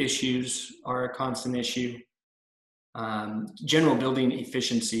 HVAC issues are a constant issue. General building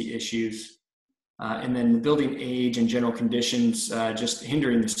efficiency issues, and then the building age and general conditions just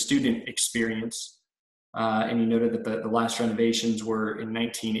hindering the student experience. And you noted that the last renovations were in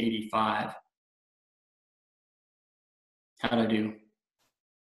 1985. How'd I do?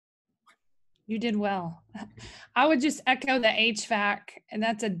 You did well. I would just echo the HVAC, and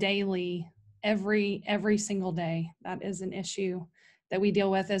that's a daily, every single day. That is an issue that we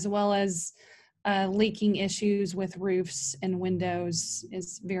deal with, as well as leaking issues with roofs and windows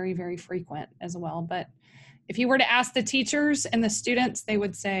is very, very frequent as well. But if you were to ask the teachers and the students, they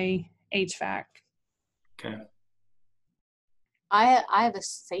would say HVAC. Okay. I have a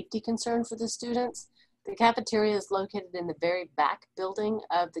safety concern for the students. The cafeteria is located in the very back building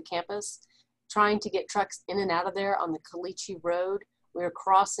of the campus. Trying to get trucks in and out of there on the Caliche Road, we're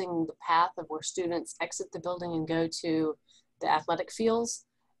crossing the path of where students exit the building and go to the athletic fields.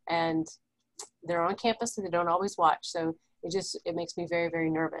 And they're on campus and they don't always watch. So it makes me very, very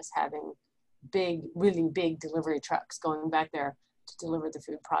nervous having big, really big delivery trucks going back there to deliver the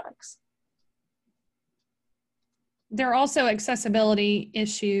food products. There are also accessibility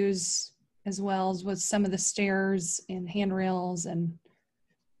issues as well as with some of the stairs and handrails, and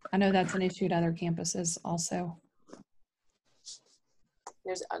I know that's an issue at other campuses also.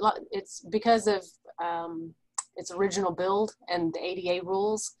 There's a lot, it's because of its original build and the ADA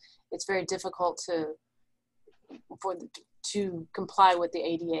rules, it's very difficult to comply with the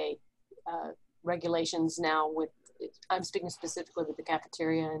ADA regulations now with, I'm speaking specifically with the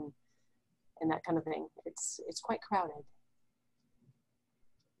cafeteria and that kind of thing. It's quite crowded.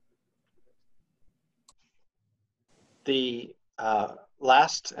 The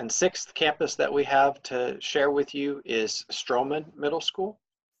last and sixth campus that we have to share with you is Stroman Middle School.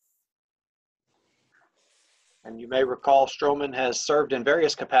 And you may recall Stroman has served in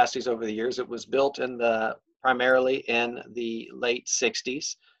various capacities over the years. It was built primarily in the late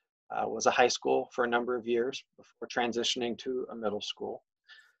 60s, was a high school for a number of years before transitioning to a middle school.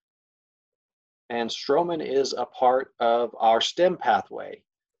 And Stroman is a part of our STEM pathway.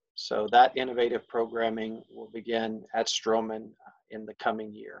 So that innovative programming will begin at Stroman in the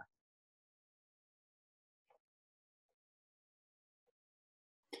coming year.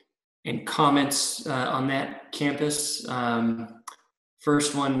 And comments on that campus.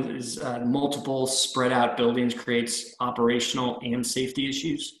 First one is multiple spread out buildings creates operational and safety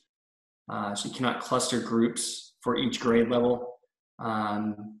issues. So you cannot cluster groups for each grade level.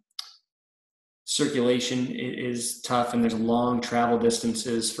 Circulation is tough, and there's long travel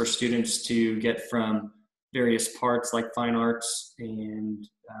distances for students to get from various parts like fine arts and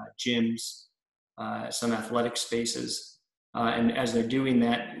gyms, some athletic spaces. And as they're doing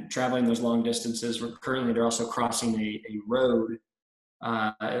that, traveling those long distances, they're also crossing a road,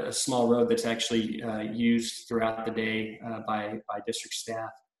 a small road that's actually used throughout the day by district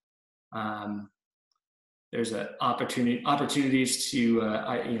staff. There's opportunities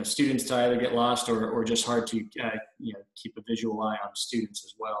to students to either get lost or just hard to keep a visual eye on students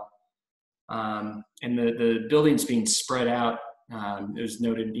as well. And the buildings being spread out, it was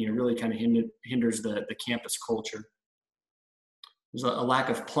noted, really kind of hinders the campus culture. There's a lack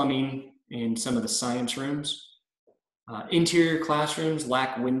of plumbing in some of the science rooms. Interior classrooms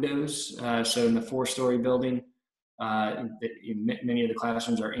lack windows. So in the 4-story building, many of the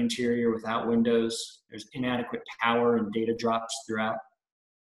classrooms are interior without windows. There's inadequate power and data drops throughout.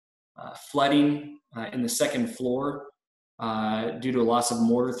 Flooding in the second floor due to a loss of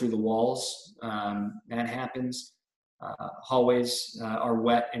mortar through the walls. That happens. Hallways are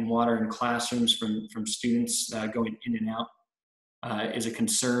wet and water in classrooms from students going in and out is a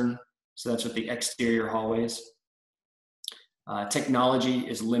concern. So that's with the exterior hallways. Technology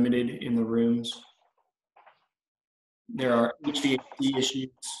is limited in the rooms. There are HVAC issues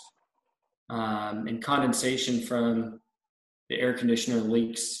and condensation from the air conditioner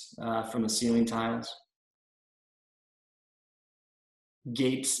leaks from the ceiling tiles.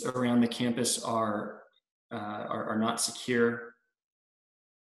 Gates around the campus are not secure.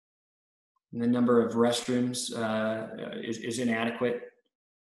 And the number of restrooms is inadequate,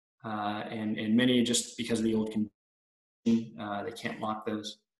 and many just because of the old condition, they can't lock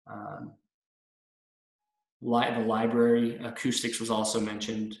those. The library acoustics was also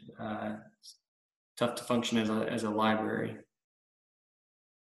mentioned. Tough to function as a library.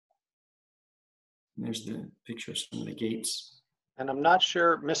 And there's the picture of some of the gates. And I'm not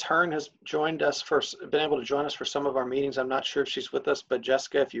sure, Ms. Hearn has been able to join us for some of our meetings. I'm not sure if she's with us, but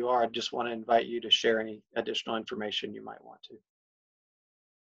Jessica, if you are, I just want to invite you to share any additional information you might want to.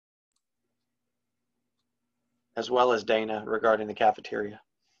 As well as Dana regarding the cafeteria.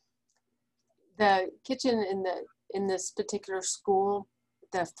 The kitchen in this particular school,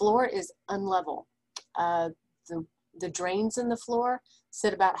 the floor is unlevel. The drains in the floor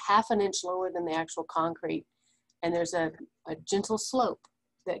sit about half an inch lower than the actual concrete, and there's a gentle slope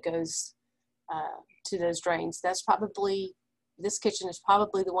that goes to those drains. This kitchen is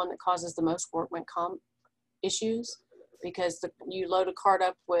probably the one that causes the most workman comp issues, because you load a cart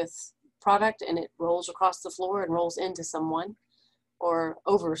up with product and it rolls across the floor and rolls into someone or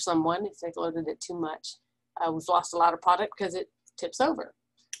over someone if they've loaded it too much. We've lost a lot of product because it tips over.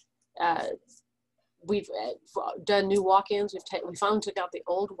 we've done new walk-ins. We finally took out the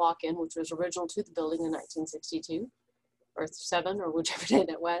old walk-in, which was original to the building in 1962 or 7 or whichever day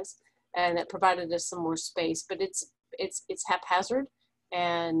that was, and it provided us some more space. But it's haphazard,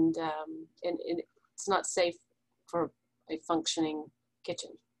 and it's not safe for a functioning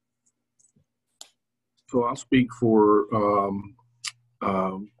kitchen. So I'll speak for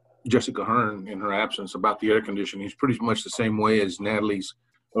Jessica Hearn in her absence about the air conditioning. It's pretty much the same way as Natalie's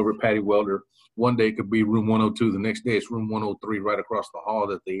over at Patty Welder. One day it could be room 102. The next day it's room 103 right across the hall,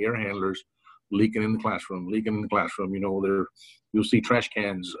 that the air handlers leaking in the classroom. You know, you'll see trash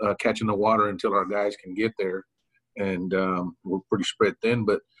cans catching the water until our guys can get there. And we're pretty spread thin,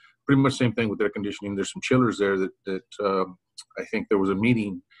 but pretty much same thing with air conditioning. There's some chillers there that I think there was a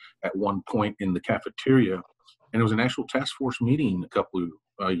meeting at one point in the cafeteria, and it was an actual task force meeting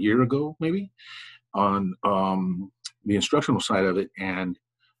a year ago, maybe, on the instructional side of it, and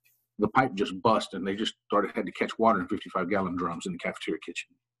the pipe just bust, and they just had to catch water in 55-gallon drums in the cafeteria kitchen,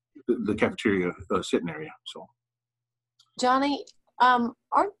 the cafeteria sitting area. So, Johnny,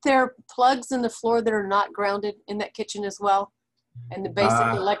 aren't there plugs in the floor that are not grounded in that kitchen as well? And the basic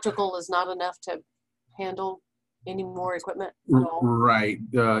electrical is not enough to handle any more equipment at all? Right.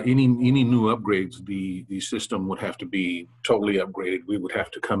 Any new upgrades, the system would have to be totally upgraded. We would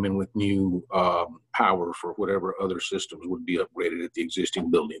have to come in with new power for whatever other systems would be upgraded at the existing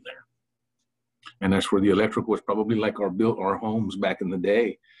building there. And that's where the electrical was probably like our homes back in the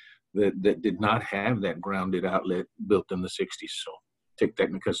day that did not have that grounded outlet built in the 60s. So take that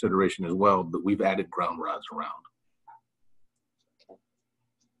into consideration as well, but we've added ground rods around. Okay.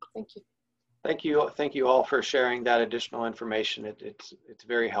 Thank you. Thank you all for sharing that additional information. It's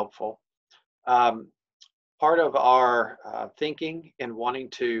very helpful. Part of our thinking in wanting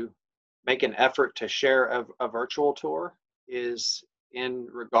to make an effort to share a virtual tour is in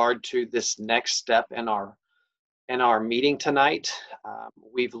regard to this next step in our meeting tonight.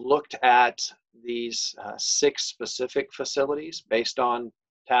 We've looked at these 6 specific facilities based on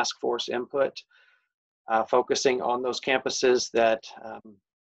task force input, focusing on those campuses that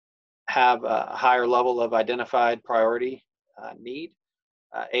have a higher level of identified priority need,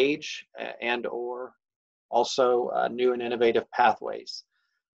 age, and or also new and innovative pathways.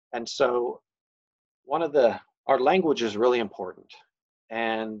 And so our language is really important.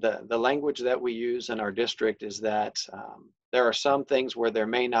 And the language that we use in our district is that there are some things where there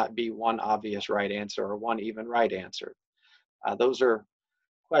may not be one obvious right answer or one even right answer. Those are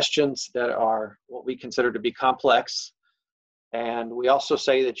questions that are what we consider to be complex. And we also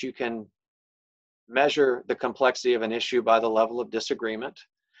say that you can measure the complexity of an issue by the level of disagreement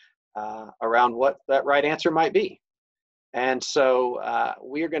around what that right answer might be. And so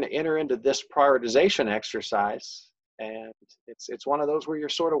we are going to enter into this prioritization exercise. And it's one of those where you're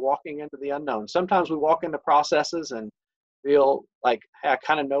sort of walking into the unknown. Sometimes we walk into processes and feel like, hey, I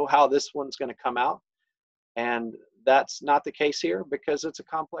kind of know how this one's going to come out. And that's not the case here because it's a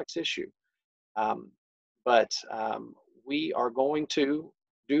complex issue. But we are going to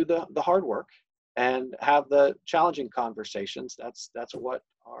do the hard work and have the challenging conversations. That's what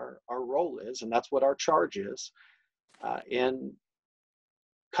our role is, and that's what our charge is in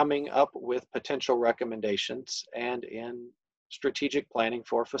coming up with potential recommendations and in strategic planning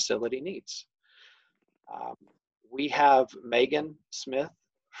for facility needs. We have Megan Smith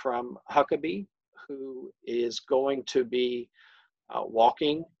from Huckabee, who is going to be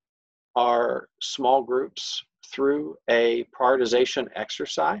walking our small groups through a prioritization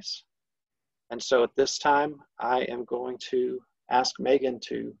exercise. And so at this time, I am going to ask Megan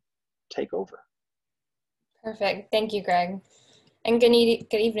to take over. Perfect. Thank you, Greg. And good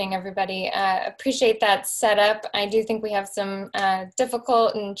evening, everybody. Appreciate that setup. I do think we have some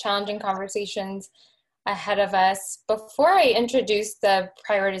difficult and challenging conversations ahead of us. Before I introduce the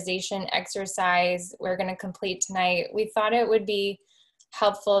prioritization exercise we're going to complete tonight, we thought it would be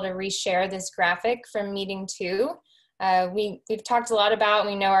helpful to reshare this graphic from meeting 2. We've talked a lot about, and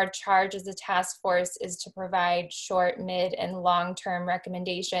we know our charge as a task force is to provide short, mid, and long-term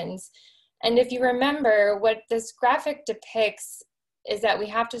recommendations. And if you remember, what this graphic depicts is that we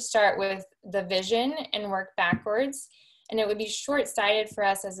have to start with the vision and work backwards. And it would be short-sighted for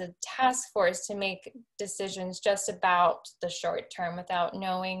us as a task force to make decisions just about the short term without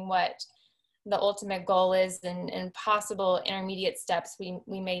knowing what the ultimate goal is and possible intermediate steps we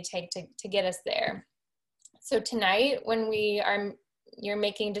may take to get us there. So tonight, when you're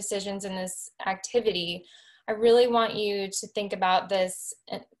making decisions in this activity, I really want you to think about this.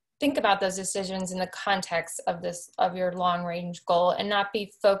 Think about those decisions in the context of your long range goal and not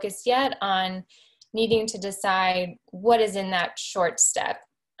be focused yet on needing to decide what is in that short step.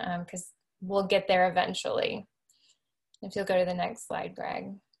 Because we'll get there eventually. If you'll go to the next slide,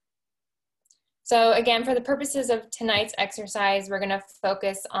 Greg. So again, for the purposes of tonight's exercise, we're going to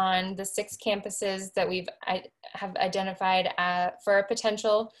focus on the 6 campuses that have identified for a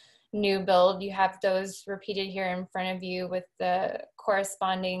potential new build. You have those repeated here in front of you with the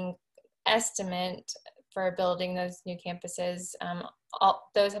corresponding estimate for building those new campuses.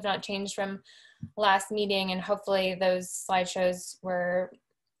 Those have not changed from last meeting, and hopefully those slideshows were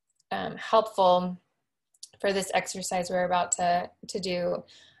helpful for this exercise we're about to do.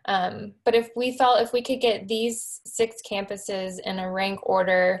 But if we could get these 6 campuses in a rank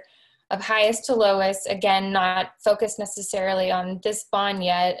order of highest to lowest, again, not focused necessarily on this bond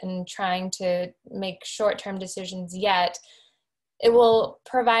yet and trying to make short-term decisions yet, it will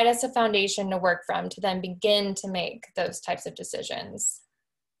provide us a foundation to work from to then begin to make those types of decisions.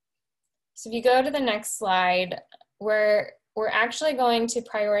 So if you go to the next slide, we're actually going to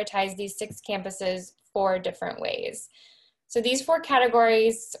prioritize these 6 campuses 4 different ways. So these 4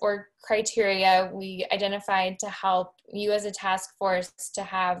 categories or criteria we identified to help you as a task force to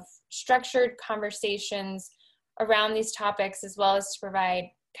have structured conversations around these topics, as well as to provide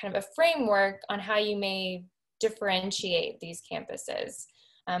kind of a framework on how you may differentiate these campuses.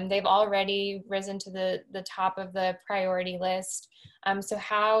 They've already risen to the top of the priority list. So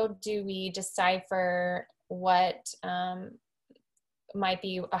how do we decipher what might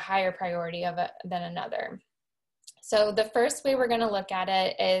be a higher priority than another? So the first way we're going to look at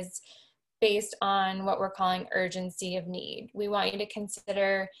it is based on what we're calling urgency of need. We want you to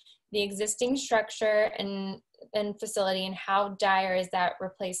consider the existing structure and facility and how dire is that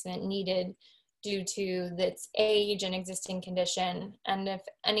replacement needed due to its age and existing condition, and if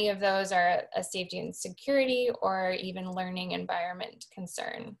any of those are a safety and security or even learning environment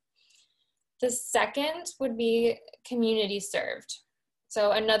concern. The second would be community served.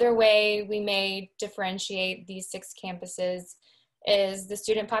 So another way we may differentiate these 6 campuses is the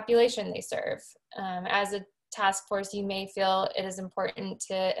student population they serve. As a task force, you may feel it is important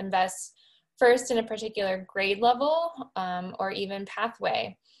to invest first in a particular grade level or even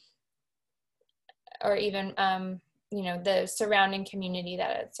pathway, or even the surrounding community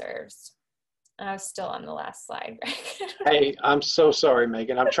that it serves. I was still on the last slide, right? Hey, I'm so sorry,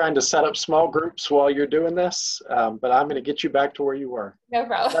 Megan. I'm trying to set up small groups while you're doing this, but I'm going to get you back to where you were. No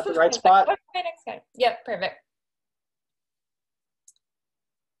problem. Is that the right spot? What's my next one? Yep, perfect.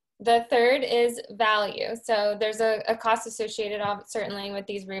 The third is value. So there's a cost associated certainly with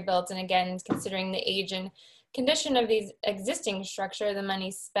these rebuilds. And again, considering the age and condition of these existing structure, the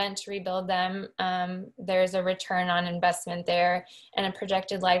money spent to rebuild them, there's a return on investment there and a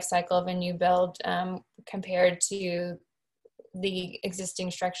projected life cycle of a new build compared to the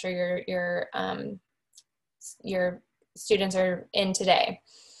existing structure your students are in today.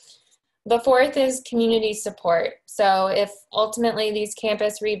 The fourth is community support. So if ultimately these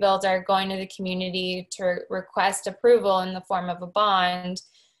campus rebuilds are going to the community to request approval in the form of a bond,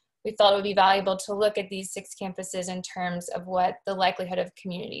 we thought it would be valuable to look at these 6 campuses in terms of what the likelihood of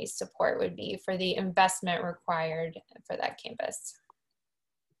community support would be for the investment required for that campus.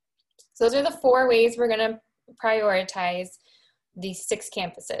 So those are the 4 ways we're going to prioritize these 6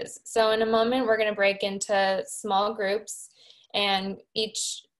 campuses. So in a moment, we're going to break into small groups, and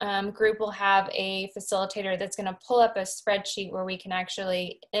each group will have a facilitator that's going to pull up a spreadsheet where we can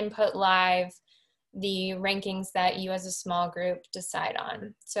actually input live the rankings that you as a small group decide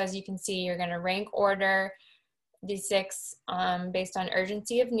on. So as you can see, you're going to rank order the 6 based on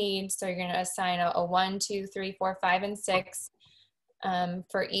urgency of need. So you're going to assign a 1, 2, 3, 4, 5, and 6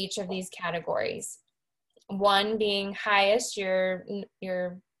 for each of these categories. 1 being highest, your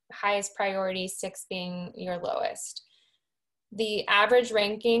highest priority, 6 being your lowest. The average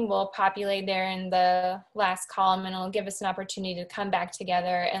ranking will populate there in the last column, and it'll give us an opportunity to come back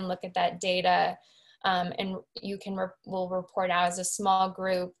together and look at that data. And you will report out as a small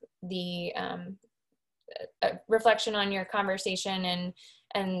group the reflection on your conversation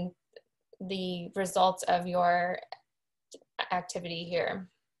and the results of your activity here.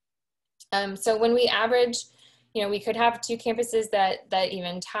 So when we average, we could have 2 campuses that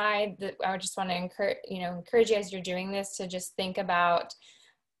even tie. I would just want to encourage you as you're doing this to just think about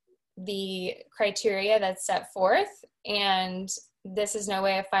the criteria that's set forth. And this is no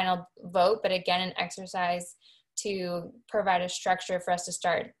way a final vote, but again, an exercise to provide a structure for us to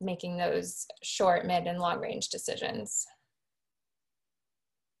start making those short, mid, and long range decisions.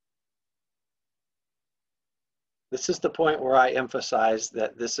 This is the point where I emphasize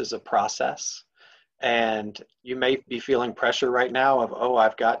that this is a process, and you may be feeling pressure right now of, oh,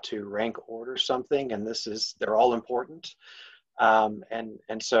 I've got to rank order something, and they're all important.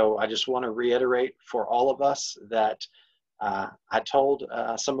 And so I just want to reiterate for all of us that I told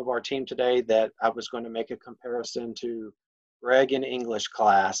some of our team today that I was going to make a comparison to Greg in English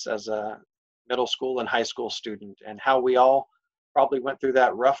class as a middle school and high school student, and how we all probably went through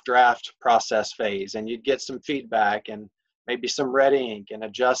that rough draft process phase, and you'd get some feedback and maybe some red ink and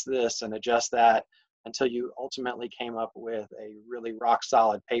adjust this and adjust that until you ultimately came up with a really rock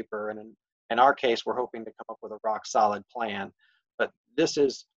solid paper. And in our case, we're hoping to come up with a rock solid plan, but this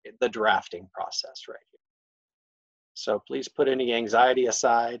is the drafting process right here. So please put any anxiety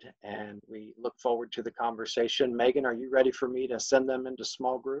aside, and we look forward to the conversation. Megan, are you ready for me to send them into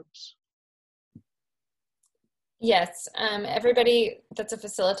small groups? Yes, everybody that's a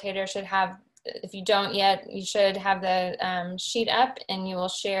facilitator should have, if you don't yet, you should have the sheet up and you will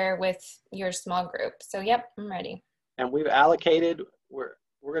share with your small group. So yep, I'm ready. And we've allocated, we're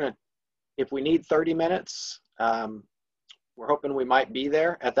gonna, if we need 30 minutes, we're hoping we might be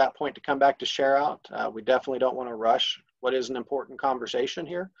there at that point to come back to share out. We definitely don't want to rush what is an important conversation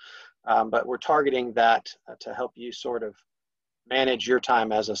here, but we're targeting that to help you sort of manage your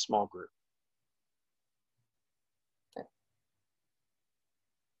time as a small group.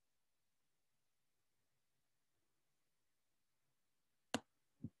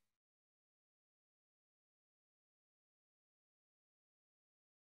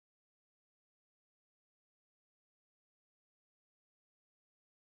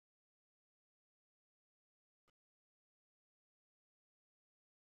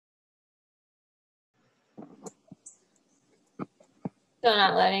 Still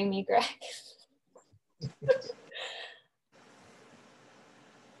not letting me, Greg.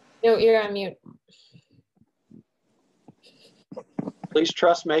 No, you're on mute. Please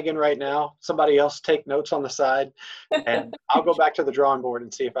trust Megan right now. Somebody else take notes on the side, and I'll go back to the drawing board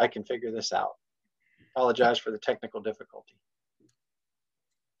and see if I can figure this out. Apologize for the technical difficulty.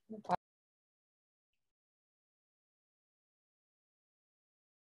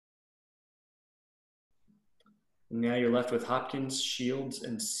 Now you're left with Hopkins, Shields,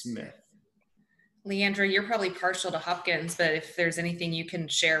 and Smith. Leandra, you're probably partial to Hopkins, but if there's anything you can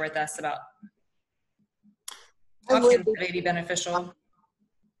share with us about Hopkins, that may be beneficial.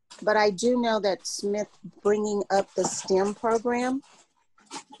 But I do know that Smith bringing up the STEM program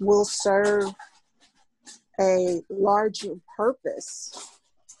will serve a larger purpose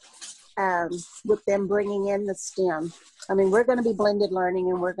with them bringing in the STEM. I mean, we're going to be blended learning,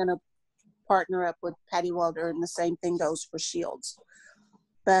 and we're going to partner up with Patty Welder, and the same thing goes for Shields.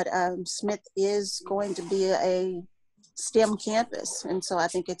 But Smith is going to be a STEM campus, and so I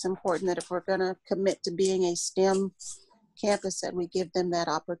think it's important that if we're going to commit to being a STEM campus, that we give them that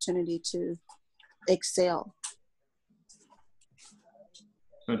opportunity to excel.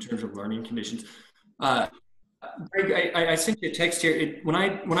 So in terms of learning conditions, Greg, I sent you a text here. When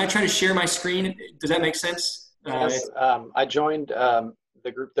I try to share my screen, does that make sense? Yes, I joined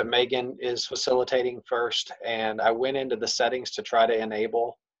the group that Megan is facilitating first, and I went into the settings to try to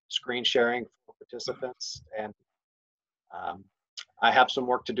enable screen sharing for participants, and I have some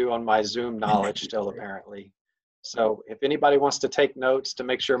work to do on my Zoom knowledge still, apparently. So if anybody wants to take notes to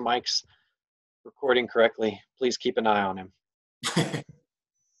make sure Mike's recording correctly, please keep an eye on him. You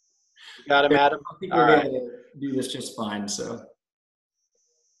got him, Adam? I think we're going to do this just fine. So,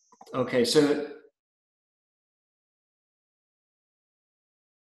 okay, so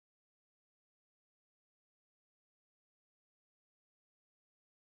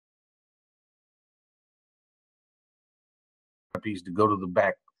to go to the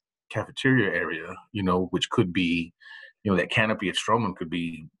back cafeteria area, which could be, that canopy at Stroman could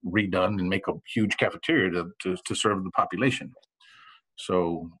be redone and make a huge cafeteria to serve the population.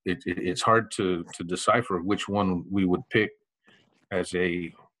 So it's hard to decipher which one we would pick as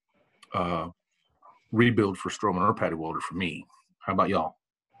a rebuild for Stroman or Patty Welder for me. How about y'all?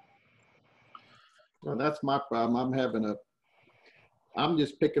 Well, that's my problem. I'm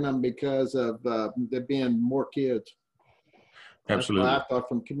just picking them because of there being more kids. Absolutely. That's what I thought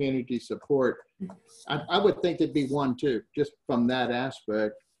from community support. I would think there'd be one too, just from that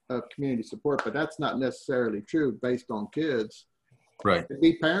aspect of community support, but that's not necessarily true based on kids. Right. It'd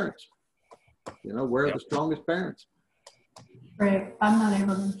be parents. Where are the strongest parents? Right. I'm not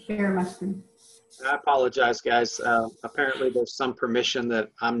able to share my screen. I apologize, guys. Apparently there's some permission that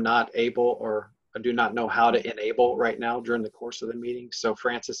I'm not able, or I do not know how to enable right now during the course of the meeting. So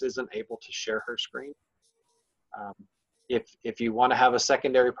Frances isn't able to share her screen. If you want to have a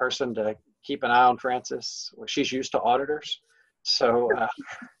secondary person to keep an eye on Frances, well, she's used to auditors. So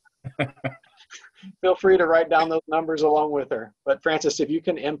feel free to write down those numbers along with her. But Frances, if you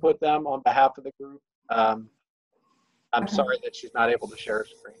can input them on behalf of the group, I'm Okay. sorry that she's not able to share her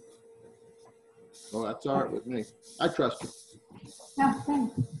screen. Well, that's all right with me. I trust you. Yeah,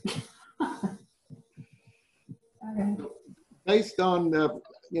 thanks. Okay. Based on,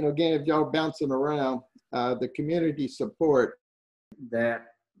 again, if y'all bouncing around, the community support,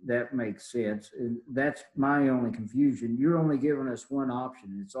 That makes sense. And that's my only confusion. You're only giving us one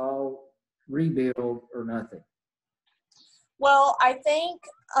option. It's all rebuild or nothing. Well, I think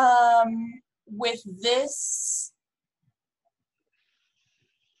with this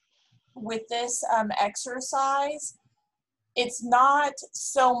exercise, it's not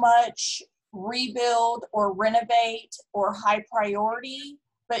so much rebuild or renovate or high priority,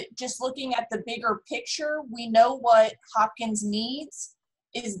 but just looking at the bigger picture, we know what Hopkins needs.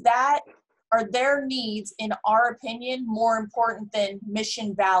 Are their needs, in our opinion, more important than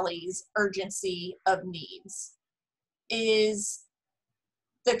Mission Valley's urgency of needs? Is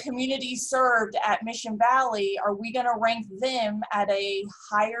the community served at Mission Valley, are we going to rank them at a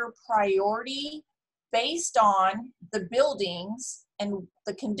higher priority based on the buildings and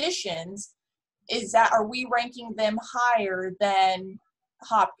the conditions? Are we ranking them higher than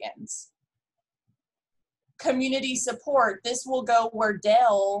Hopkins? Community support, this will go where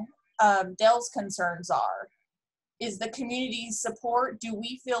Dell's concerns are. Is the community support, do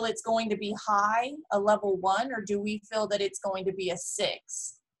we feel it's going to be high, a level 1, or do we feel that it's going to be a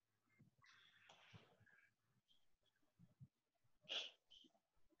 6?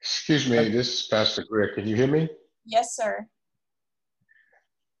 Excuse me, this is Pastor Greg. Can you hear me? Yes, sir.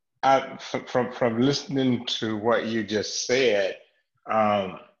 From listening to what you just said,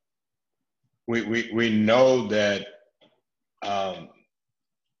 we know that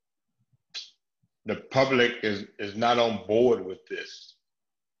the public is not on board with this,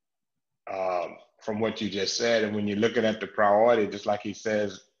 from what you just said. And when you're looking at the priority, just like he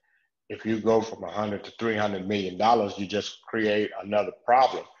says, if you go from $100 to $300 million, you just create another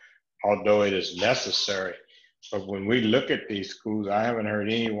problem, although it is necessary. But when we look at these schools, I haven't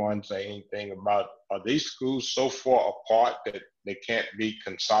heard anyone say anything about, are these schools so far apart that they can't be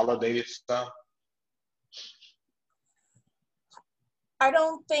consolidated stuff? I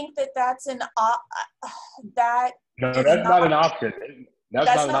don't think that that's an No, that's not an option. That's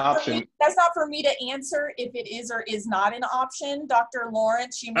not an option. That's not for me to answer if it is or is not an option. Dr.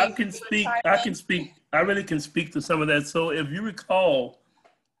 Lawrence, you may I can speak. I really can speak to some of that. So if you recall,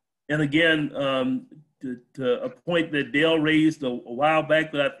 and again, to a point that Dale raised a while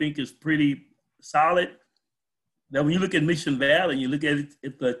back that I think is pretty solid, that when you look at Mission Valley, you look at it,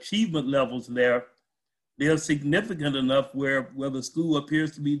 at the achievement levels there, they're significant enough where the school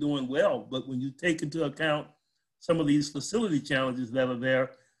appears to be doing well. But when you take into account some of these facility challenges that are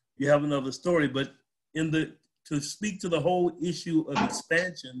there, you have another story. But to speak to the whole issue of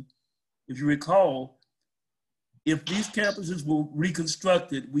expansion, if you recall, if these campuses were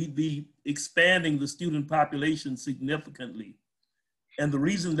reconstructed, we'd be expanding the student population significantly. And the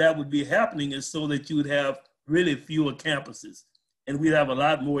reason that would be happening is so that you would have really fewer campuses, and we'd have a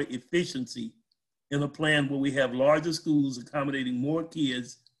lot more efficiency in a plan where we have larger schools accommodating more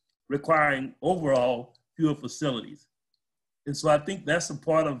kids, requiring overall fewer facilities. And so I think that's a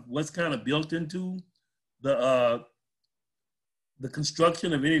part of what's kind of built into the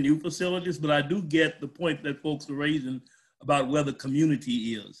construction of any new facilities. But I do get the point that folks are raising about where the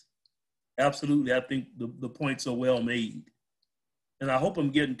community is. Absolutely, I think the points are well made. And I hope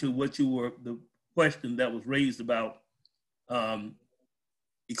I'm getting to the question that was raised about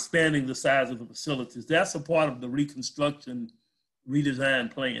expanding the size of the facilities. That's a part of the reconstruction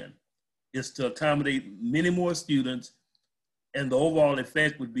redesign plan, is to accommodate many more students, and the overall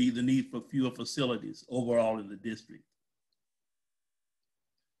effect would be the need for fewer facilities overall in the district.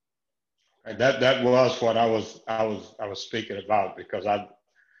 That was what I was speaking about, because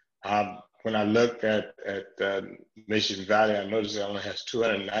when I look at Mission Valley, I noticed it only has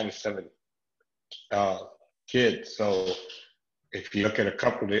 297 kids. So if you look at a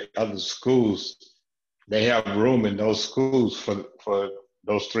couple of the other schools, they have room in those schools for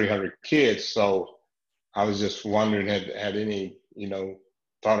those 300 kids. So I was just wondering, had any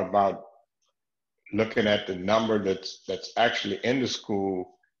thought about looking at the number that's actually in the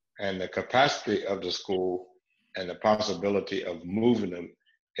school and the capacity of the school and the possibility of moving them.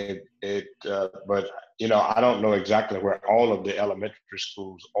 But I don't know exactly where all of the elementary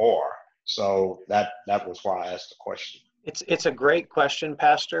schools are. So that was why I asked the question. It's a great question,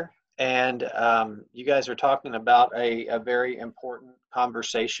 Pastor. And you guys are talking about a very important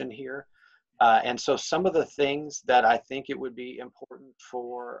conversation here. And so some of the things that I think it would be important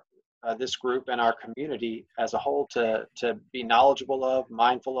for this group and our community as a whole to be knowledgeable of,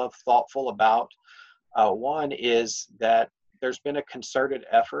 mindful of, thoughtful about One is that there's been a concerted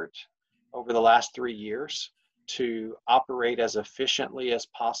effort over the last 3 years to operate as efficiently as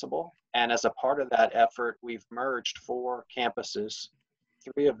possible. And as a part of that effort, we've merged 4 campuses,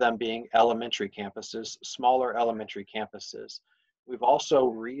 3 of them being elementary campuses, smaller elementary campuses. We've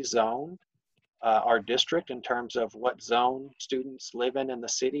also rezoned our district in terms of what zone students live in the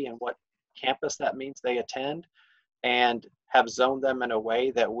city and what campus that means they attend, and have zoned them in a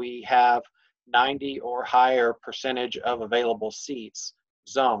way that we have 90 or higher percentage of available seats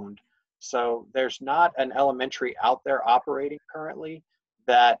zoned. So there's not an elementary out there operating currently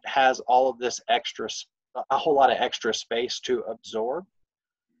that has all of this extra, a whole lot of extra space to absorb.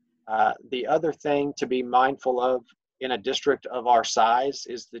 The other thing to be mindful of in a district of our size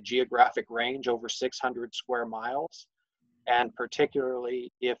is the geographic range over 600 square miles. And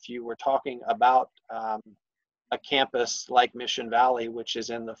particularly if you were talking about a campus like Mission Valley, which is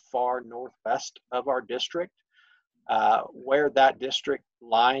in the far northwest of our district, where that district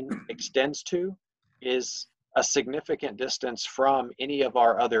line extends to is a significant distance from any of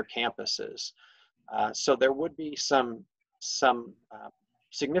our other campuses. So there would be some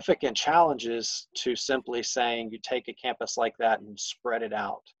significant challenges to simply saying you take a campus like that and spread it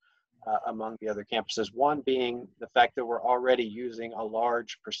out among the other campuses. One being the fact that we're already using a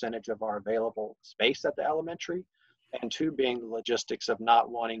large percentage of our available space at the elementary, and 2 being the logistics of not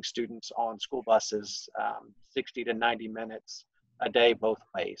wanting students on school buses 60 to 90 minutes a day both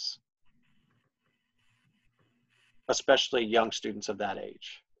ways, especially young students of that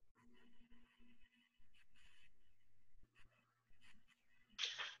age.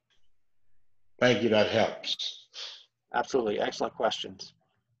 Thank you, that helps. Absolutely, excellent questions.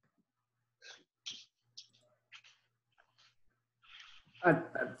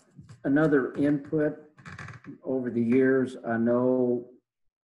 Another input over the years, I know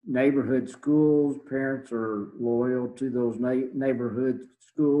neighborhood schools, parents are loyal to those neighborhood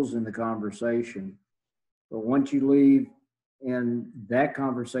schools in the conversation. But once you leave in that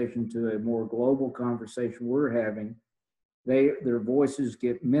conversation to a more global conversation we're having, their voices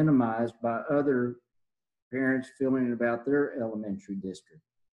get minimized by other parents feeling about their elementary district.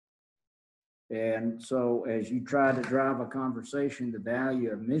 And so as you try to drive a conversation, the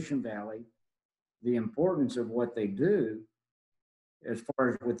value of Mission Valley, the importance of what they do, as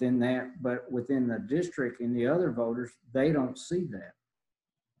far as within that, but within the district and the other voters, they don't see that.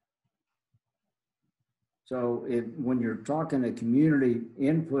 So when you're talking to community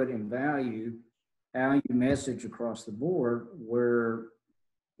input and value, how you message across the board, where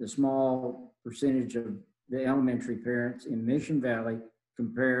the small percentage of the elementary parents in Mission Valley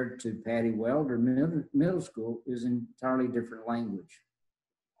compared to Patty Welder Middle School is an entirely different language,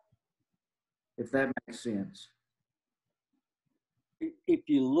 if that makes sense. If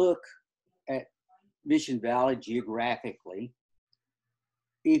you look at Mission Valley geographically,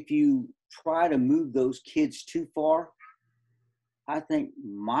 if you try to move those kids too far, I think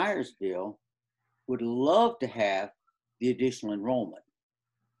Myersville would love to have the additional enrollment.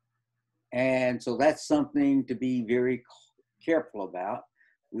 And so that's something to be very careful about.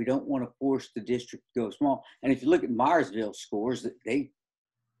 We don't want to force the district to go small. And if you look at Myersville scores, they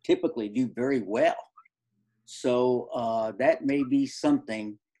typically do very well. So that may be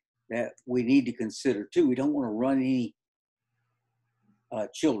something that we need to consider too. We don't want to run any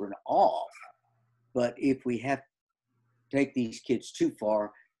children off, but if we have to take these kids too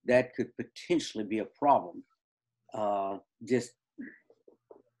far, that could potentially be a problem.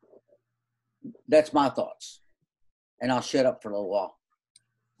 That's my thoughts. And I'll shut up for a little while.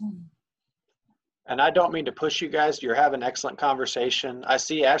 And I don't mean to push you guys. You're having an excellent conversation. I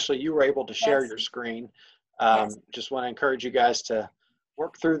see, Ashley, you were able to share your screen. Just want to encourage you guys to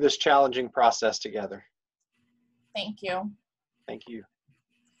work through this challenging process together. Thank you. Thank you.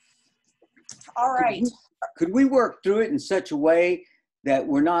 All right. Could we work through it in such a way that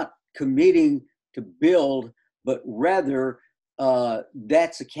we're not committing to build, but rather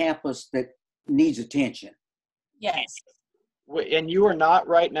that's a campus that needs attention? Yes. And you are not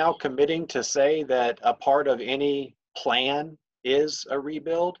right now committing to say that a part of any plan is a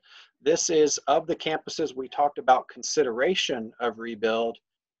rebuild. This is, of the campuses we talked about consideration of rebuild,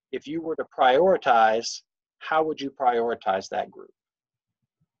 if you were to prioritize, how would you prioritize that group?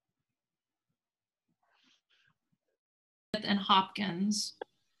 And Hopkins,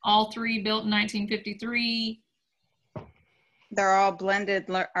 all 3 built in 1953. They're all blended,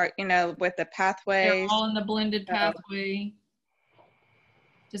 you know, with the pathways. They're all in the blended pathway.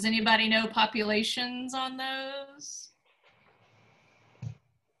 Does anybody know populations on those?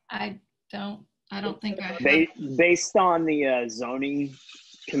 I don't think I have. Based on the zoning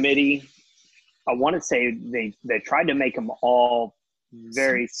committee I want to say they tried to make them all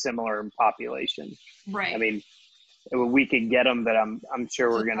very similar in population. Right. I mean, we could get them, but I'm sure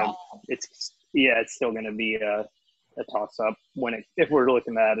we're gonna. It's still gonna be a toss up if we're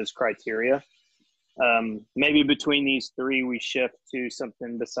looking at it as criteria. Maybe between these three, we shift to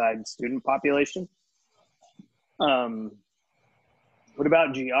something besides student population. What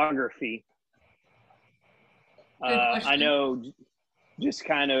about geography? I know just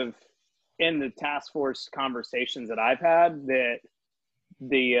kind of in the task force conversations that I've had that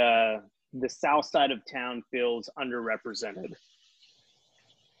the south side of town feels underrepresented,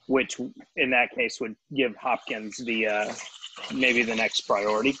 which in that case would give Hopkins maybe the next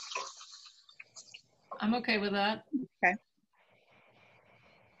priority. I'm okay with that. Okay.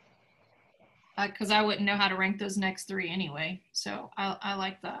 Because I wouldn't know how to rank those next three anyway. So I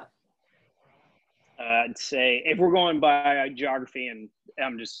like that. I'd say if we're going by geography, and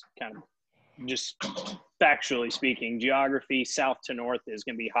I'm just factually speaking, geography south to north is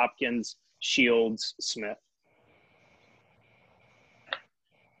going to be Hopkins, Shields, Smith.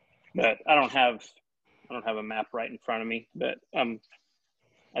 But I don't have a map right in front of me, but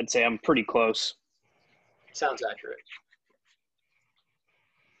I'd say I'm pretty close. Sounds accurate.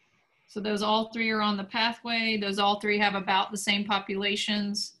 So those all three are on the pathway. Those all three have about the same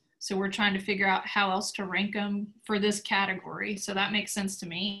populations. So we're trying to figure out how else to rank them for this category. So that makes sense to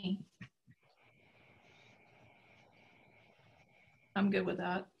me. I'm good with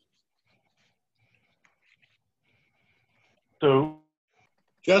that. So,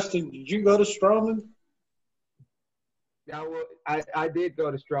 Justin, did you go to Stroman? Yeah, well, I did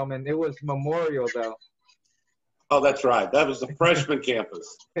go to Stroman. It was Memorial, though. Oh, that's right. That was the freshman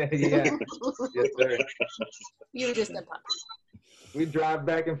campus. Yeah. Yes, sir. You were just a puppy. We drive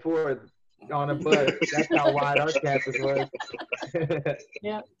back and forth on a bus. That's how wide our campus was.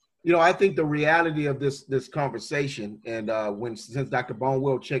 Yeah. You know, I think the reality of this conversation, and since Dr.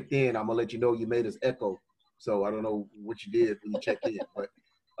 Bonwell checked in, I'm gonna let you know you made us echo. So I don't know what you did when you checked in, but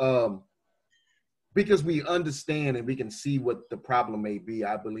because we understand and we can see what the problem may be,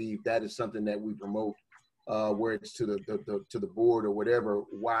 I believe that is something that we promote, where it's to the board or whatever.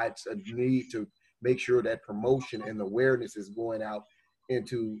 Why it's a need to make sure that promotion and awareness is going out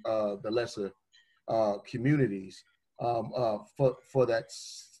into the lesser communities for that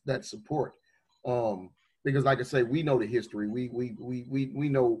support. Because like I say, we know the history. We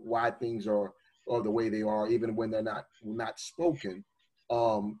know why things are the way they are, even when they're not spoken.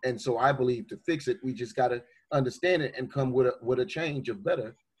 And so I believe to fix it, we just got to understand it and come with a change, a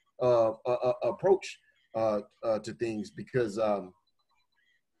better approach to things. Because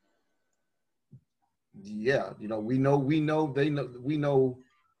yeah, you know, we know,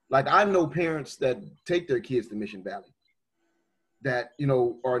 like I know parents that take their kids to Mission Valley that, you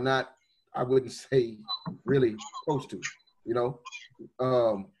know, are not, I wouldn't say really close to, you know,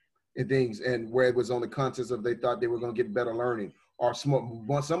 and things, and where it was on the consensus of they thought they were going to get better learning, or some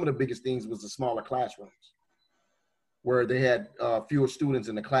of the biggest things was the smaller classrooms where they had fewer students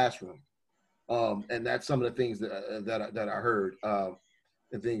in the classroom. And that's some of the things that I heard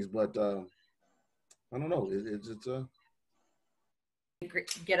and things, but I don't know.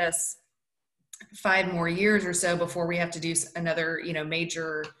 It's get us 5 more years or so before we have to do another, you know,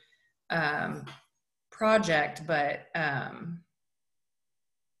 major project. But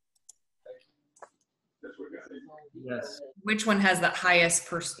yes, which one has the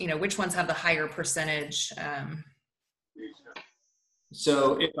highest? Which ones have the higher percentage?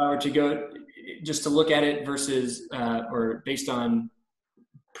 So if I were to go just to look at it versus or based on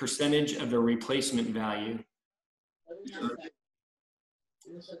percentage of the replacement value.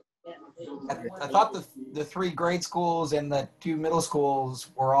 I thought the 3 grade schools and the 2 middle schools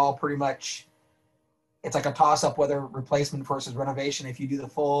were all pretty much, it's like a toss up whether replacement versus renovation. If you do the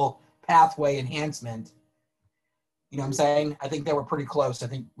full pathway enhancement, you know what I'm saying? I think they were pretty close. I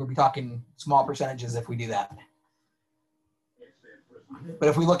think we'll be talking small percentages if we do that. But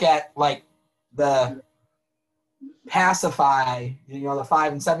if we look at like the pacify, you know, the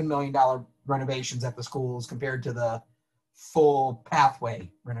 $5 and $7 million renovations at the schools compared to the full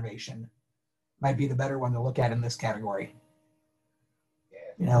pathway renovation, might be the better one to look at in this category.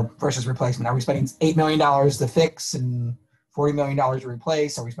 You know, versus replacement. Are we spending $8 million to fix and $40 million to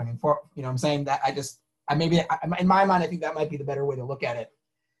replace? Are we spending you know what I'm saying? That maybe in my mind, I think that might be the better way to look at it,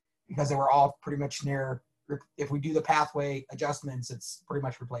 because they were all pretty much near. If we do the pathway adjustments, it's pretty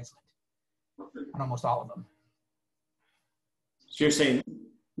much replacement on almost all of them. So you're saying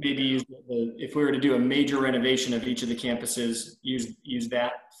maybe use if we were to do a major renovation of each of the campuses, use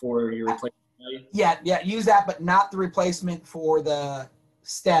that for your replacement value? Yeah, use that, but not the replacement for the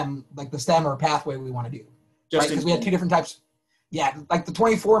STEM, like the STEM or pathway we want to do. Right? Because we had 2 different types. Yeah, like the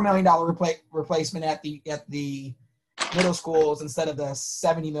 $24 million replacement at the middle schools instead of the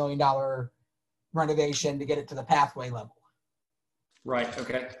 $70 million renovation to get it to the pathway level. Right.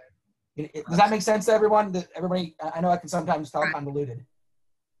 Okay. Does that make sense to everyone? Everybody, I know I can sometimes sound convoluted.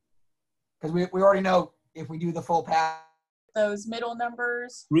 Because we already know if we do the full path. Those middle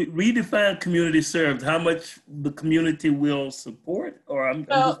numbers. Redefine community served. How much the community will support? Or I'm just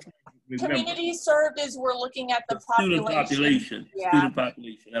trying to remember. Community served is we're looking at the student population. Yeah. Student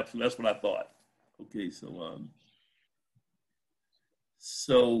population. Absolutely. That's what I thought. Okay, so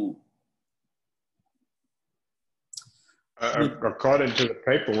according to the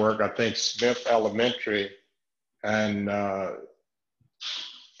paperwork, I think Smith Elementary and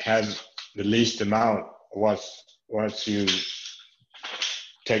has the least amount once you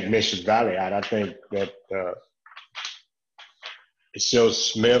take Mission Valley out. I think that it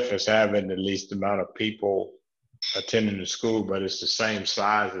shows Smith as having the least amount of people attending the school, but it's the same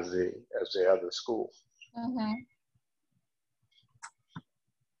size as the other school. Mm-hmm.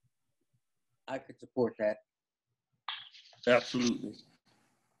 I could support that. Absolutely.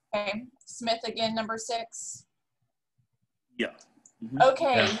 Okay, Smith again, number 6. Yeah. Mm-hmm.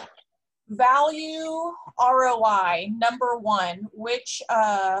 Okay, yeah. Value ROI, number 1. Which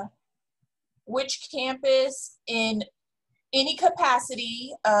campus in any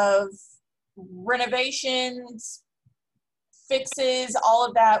capacity of renovations, fixes, all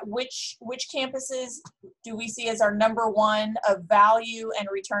of that, which campuses do we see as our number 1 of value and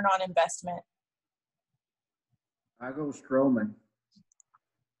return on investment? I go Stroman.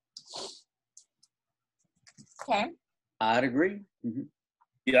 Okay. I'd agree. Mm-hmm.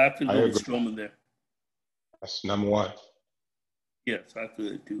 Yeah, I could go with Stroman there. That's number 1. Yes, I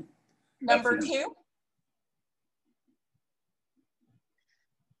could too. Number Absolutely. 2?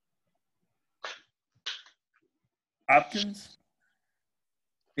 Hopkins.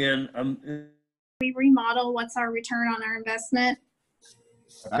 And we remodel, what's our return on our investment?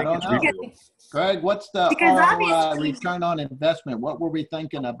 I don't know. Greg, what's the return on investment? What were we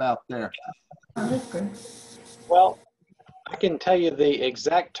thinking about there? Well, I can tell you the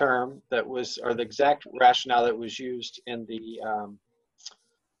exact term that was, or the exact rationale that was used in the,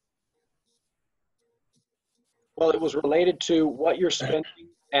 well, it was related to what you're spending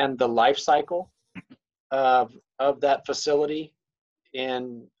and the life cycle of that facility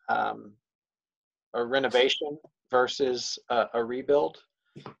in a renovation versus a rebuild.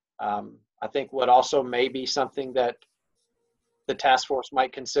 I think what also may be something that the task force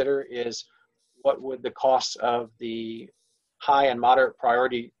might consider is what would the cost of the high and moderate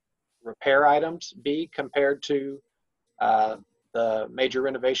priority repair items be compared to the major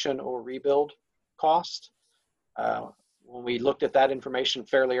renovation or rebuild cost. When we looked at that information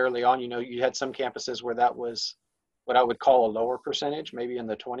fairly early on, you had some campuses where that was what I would call a lower percentage, maybe in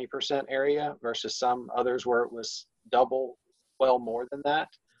the 20% area, versus some others where it was double, well more than that,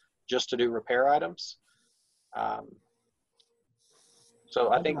 just to do repair items.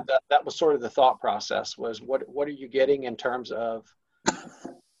 So I think that was sort of the thought process, was what are you getting in terms of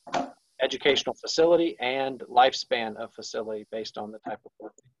educational facility and lifespan of facility based on the type of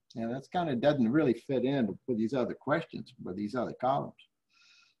work. Yeah, that's kind of doesn't really fit in with these other questions, with these other columns.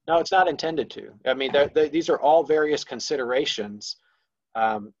 No, it's not intended to. I mean, these are all various considerations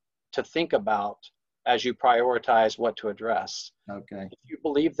to think about as you prioritize what to address. Okay. If you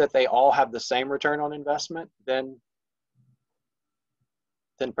believe that they all have the same return on investment, then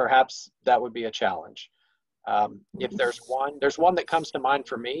perhaps that would be a challenge. If there's one that comes to mind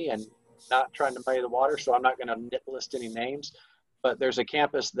for me, and not trying to muddy the water, so I'm not going to list any names, but there's a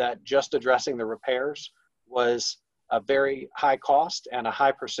campus that just addressing the repairs was a very high cost and a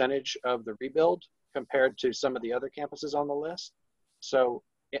high percentage of the rebuild compared to some of the other campuses on the list. So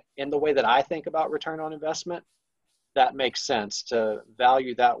in the way that I think about return on investment, that makes sense to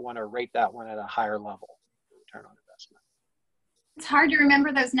value that one or rate that one at a higher level, return on investment. It's hard to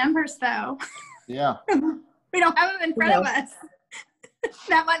remember those numbers though. Yeah. We don't have them in front of us.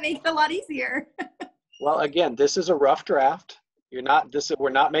 That might make it a lot easier. Well, again, this is a rough draft. We're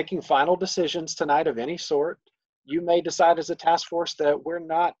not making final decisions tonight of any sort. You may decide as a task force that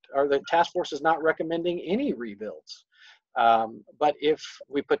the task force is not recommending any rebuilds. But if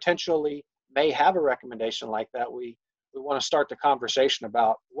we potentially may have a recommendation like that, we want to start the conversation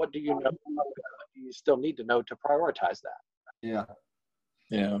about what do you know, what do you still need to know to prioritize that. Yeah.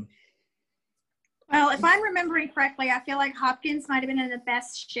 Yeah. Well, if I'm remembering correctly, I feel like Hopkins might have been in the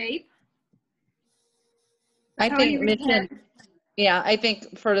best shape. I think Mission, yeah, I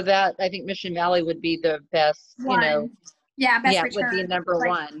think for that, I think Mission Valley would be the best, Yeah, best Yeah, return. would be number Like,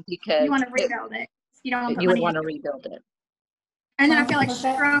 one because you want to rebuild it. You don't want to put you would money want to into it. rebuild it. And then I feel like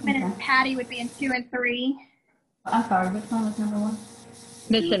Okay. Stroman and Okay. Patty would be in 2 and 3. I'm sorry, which one was number one?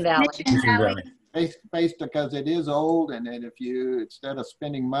 Mission Valley. Mission Valley. Based because it is old, and then if you, instead of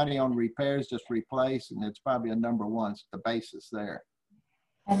spending money on repairs, just replace, and it's probably a number one, it's the basis there.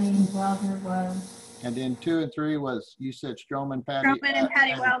 Patty Welder was. And then 2 and 3 was, you said Stroman, Patty? Stroman and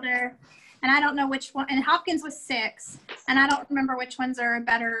Patty Welder. And I don't know which one, and Hopkins was 6. And I don't remember which ones are in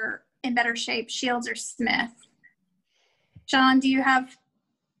better shape, Shields or Smith. John, do you have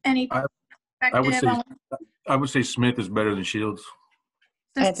any perspective I would say Smith is better than Shields.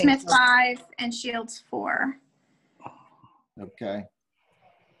 So Smith 5 and Shields 4. Okay.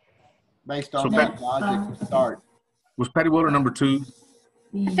 Based on that logic to start. Was Patty Welder number 2?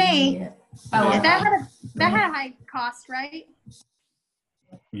 I think. Yeah. That had a high cost, right?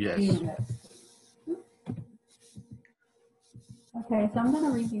 Yes. Okay, so I'm going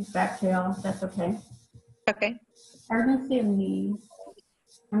to read these back to y'all, if that's okay. Okay. Urgency of need.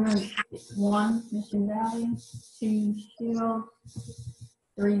 I'm going to 1, Mission Valley, 2, Shields,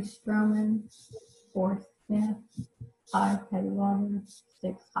 3, Stroman, 4, Smith, 5, Patty Welder,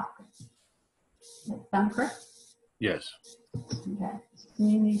 6, Hopkins. That sound correct? Yes. Okay.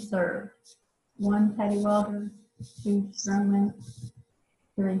 Community served. 1, Patty Welder, 2, Stroman,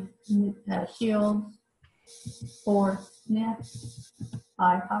 3, Shields, 4, Smith,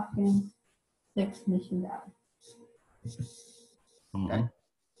 5, Hopkins, 6, Mission Valley. Okay.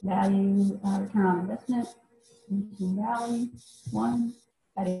 Value, return on investment, Mission Valley, 1,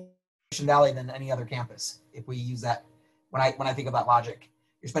 Patty. Mission Valley than any other campus. If we use that, when I think about logic,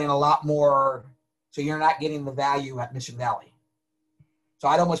 you're spending a lot more, so you're not getting the value at Mission Valley. So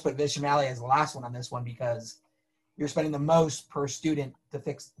I'd almost put Mission Valley as the last one on this one because you're spending the most per student to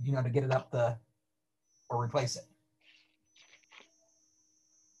fix, to get it up or replace it.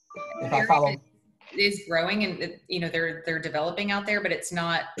 If I follow. Is growing and they're developing out there, but it's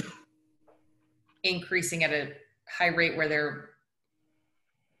not increasing at a high rate where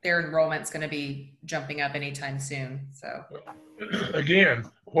their enrollment's going to be jumping up anytime soon. So again,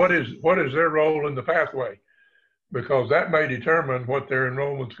 what is their role in the pathway? Because that may determine what their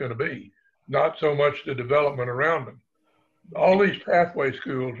enrollment's going to be, not so much the development around them. All these pathway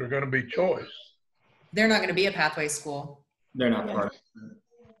schools are going to be choice. They're not going to be a pathway school. They're not part of it.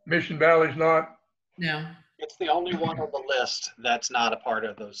 Mission Valley's not. No. It's the only one on the list that's not a part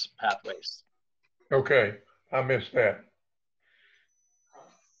of those pathways. Okay, I missed that.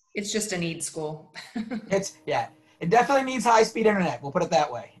 It's just a need school. It definitely needs high-speed internet. We'll put it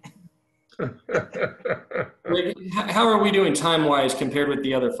that way. Wait, how are we doing time-wise compared with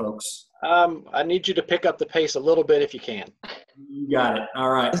the other folks? I need you to pick up the pace a little bit if you can. You got it.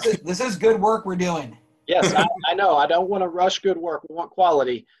 All right. This is good work we're doing. Yes, I know. I don't want to rush good work. We want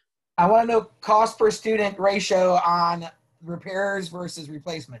quality. I want to know cost per student ratio on repairs versus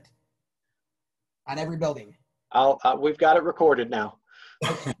replacement on every building. We've got it recorded now.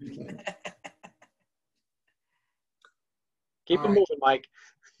 Keep it moving, Mike.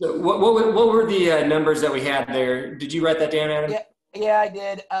 So what were the numbers that we had there? Did you write that down, Adam? Yeah, I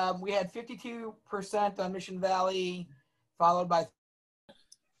did. We had 52% on Mission Valley, followed by.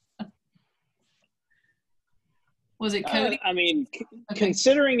 Was it Cody?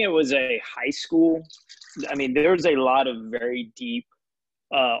 Considering it was a high school, there's a lot of very deep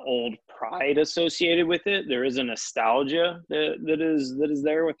old pride associated with it. There is a nostalgia that is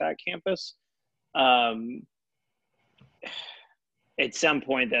there with that campus. At some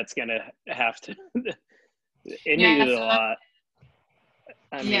point, that's going to have to. It needed a lot.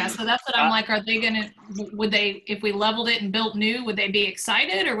 So that's what I'm like. Are they gonna? Would they, if we leveled it and built new, would they be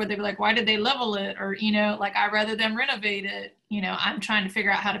excited, or would they be like, "Why did they level it?" Or I'd rather them renovate it. I'm trying to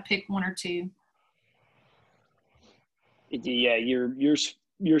figure out how to pick one or two. Yeah,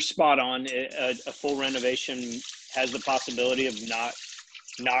 you're spot on. A full renovation has the possibility of not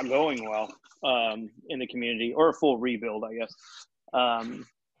going well in the community, or a full rebuild, I guess.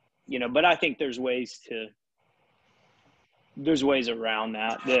 But I think there's ways around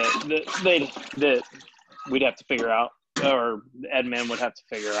that we'd have to figure out, or Edman would have to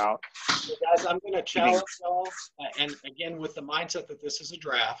figure out. So guys, I'm going to challenge y'all, and again, with the mindset that this is a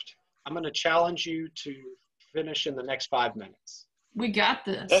draft, I'm going to challenge you to finish in the next 5 minutes. We got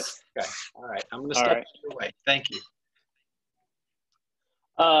this. Okay. All right. I'm going to step your way. Thank you.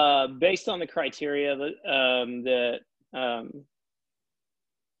 Based on the criteria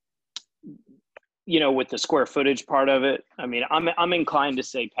with the square footage part of it, I'm inclined to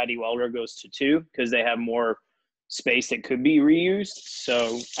say Patty Welder goes to 2 because they have more space that could be reused.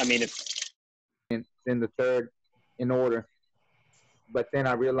 So, if in the third in order. But then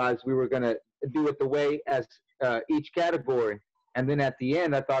I realized we were going to do it the way as each category. And then at the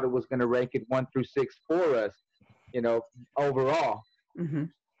end, I thought it was going to rank it 1 through 6 for us, you know, overall. Mm-hmm.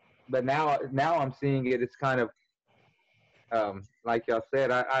 But now I'm seeing it. It's kind of like y'all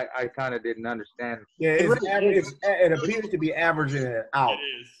said. I kind of didn't understand. Yeah, it appears to be averaging it out.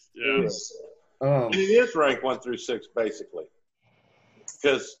 It is. Yeah. And it is ranked 1 through 6 basically,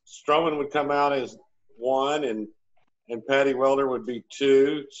 because Stroman would come out as 1, and Patty Welder would be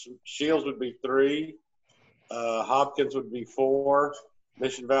 2, Shields would be 3, Hopkins would be 4,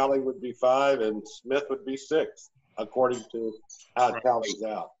 Mission Valley would be 5, and Smith would be 6, according to how it tallies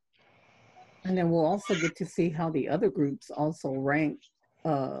out. And then we'll also get to see how the other groups also rank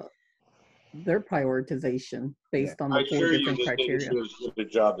their prioritization based on the 4 different criteria. Didn't do as good a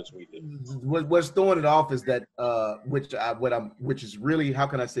job as we did. What's throwing it off is that which is really, how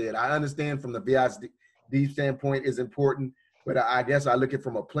can I say it? I understand from the VID standpoint is important, but I guess I look at it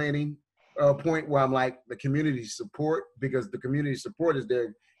from a planning point where I'm like the community support, because the community support is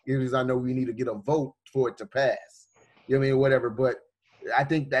there because I know we need to get a vote for it to pass. You know what I mean? Whatever, but I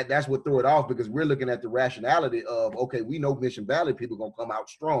think that's what threw it off, because we're looking at the rationality of, okay, we know Mission Valley people gonna come out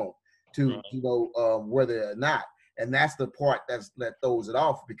strong to, you know, whether or not, and that's the part that throws it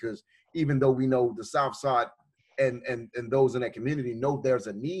off, because even though we know the South Side and those in that community know there's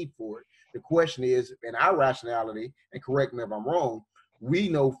a need for it, the question is, in our rationality, and correct me if I'm wrong, we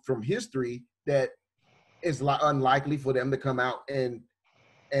know from history that it's unlikely for them to come out and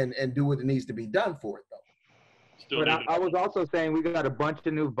do what needs to be done for it, though. But I was also saying we got a bunch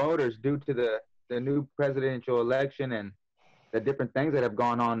of new voters due to the new presidential election and the different things that have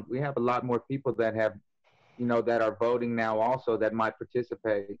gone on. We have a lot more people that have, you know, that are voting now also that might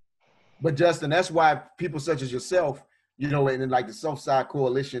participate. But Justin, that's why people such as yourself, you know, and like the Southside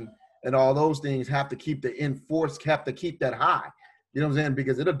Coalition and all those things have to keep have to keep that high. You know what I'm saying?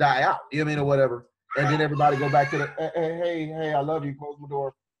 Because it'll die out, you know what I mean, or whatever. And then everybody go back to the, hey, I love you, close my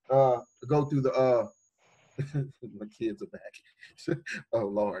door. Go through the, my kids are back. Oh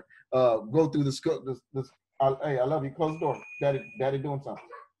Lord. Go through the school. Hey, I love you. Close the door. Daddy doing something.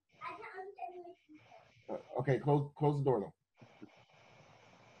 Okay, close the door though.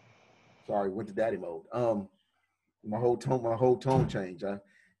 Sorry, went to daddy mode. My whole tone changed.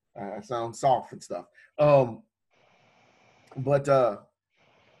 I sound soft and stuff.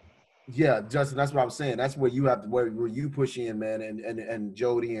 Yeah, Justin, that's what I'm saying. That's where you have to, where you push in, man, and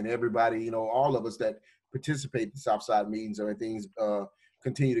Jody and everybody, you know, all of us that participate in Southside meetings or things,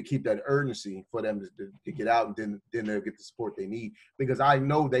 continue to keep that urgency for them to get out, and then they'll get the support they need. Because I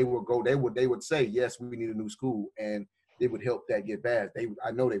know they would say, yes, we need a new school, and it would help that get passed.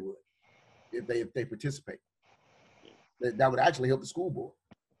 I know they would if they participate. That would actually help the school board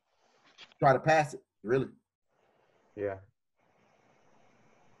try to pass it, really. Yeah.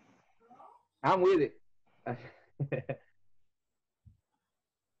 I'm with it.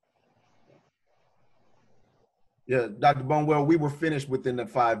 Yeah, Dr. Bonewell, we were finished within the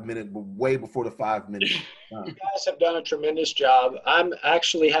 5 minutes, but way before the 5 minutes. You guys have done a tremendous job. I'm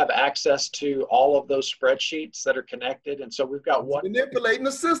actually have access to all of those spreadsheets that are connected, and so we've got one manipulating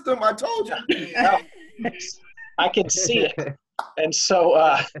the system. I told you. I can see it. And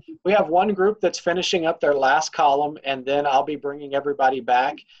so we have one group that's finishing up their last column, and then I'll be bringing everybody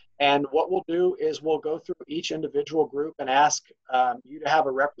back. And what we'll do is we'll go through each individual group and ask you to have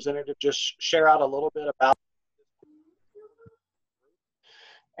a representative just share out a little bit about,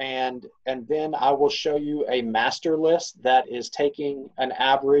 and then I will show you a master list that is taking an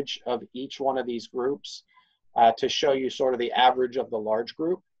average of each one of these groups to show you sort of the average of the large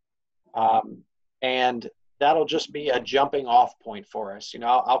group. And that'll just be a jumping off point for us. You know,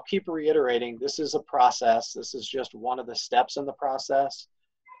 I'll keep reiterating, this is a process. This is just one of the steps in the process.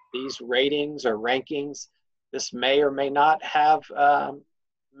 These ratings or rankings, this may or may not have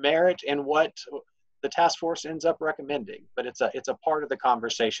merit in what the task force ends up recommending, but it's a part of the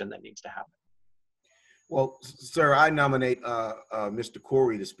conversation that needs to happen. Well, sir, I nominate Mr.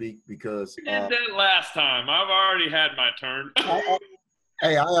 Corey to speak because I did that last time. I've already had my turn.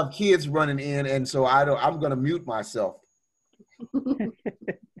 Hey, I have kids running in, and so I'm going to mute myself. Blame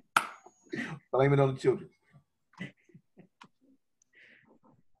it on the children.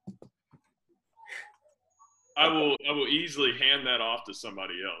 I will easily hand that off to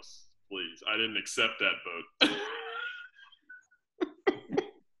somebody else, please. I didn't accept that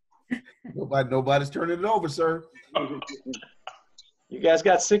vote. Nobody's turning it over, sir. You guys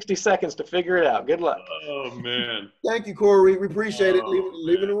got 60 seconds to figure it out. Good luck. Oh, man. Thank you, Corey. We appreciate it.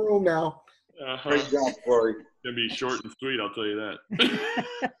 Leaving the room now. Great job, Corey. It's going to be short and sweet, I'll tell you that.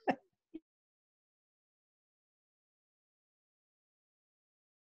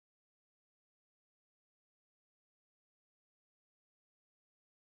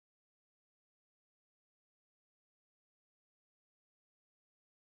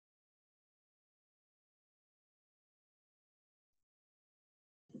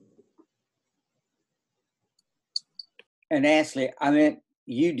 And Ashley, I mean,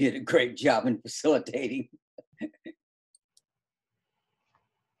 you did a great job in facilitating.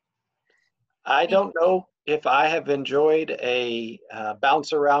 I don't know if I have enjoyed a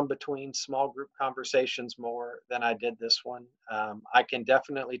bounce around between small group conversations more than I did this one. I can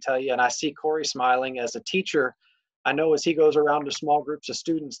definitely tell you, and I see Corey smiling as a teacher. I know as he goes around to small groups of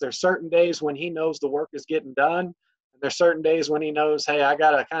students, there's certain days when he knows the work is getting done. And there's certain days when he knows, hey, I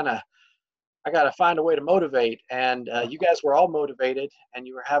gotta find a way to motivate. And you guys were all motivated, and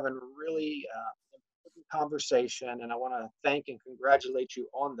you were having really important conversation. And I want to thank and congratulate you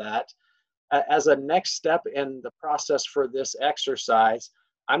on that. As a next step in the process for this exercise,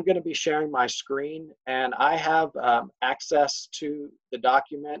 I'm going to be sharing my screen, and I have access to the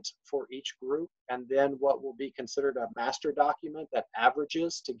document for each group, and then what will be considered a master document that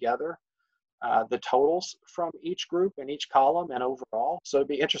averages together the totals from each group and each column and overall. So it'd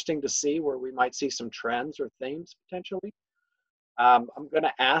be interesting to see where we might see some trends or themes potentially. I'm going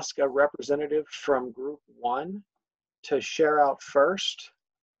to ask a representative from group 1 to share out first.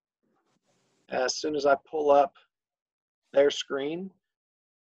 As soon as I pull up their screen,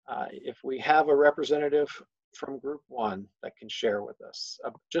 if we have a representative from group 1 that can share with us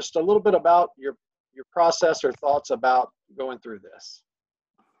just a little bit about your process or thoughts about going through this.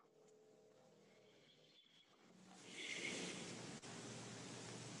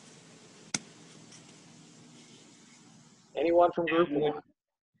 Anyone from group 1?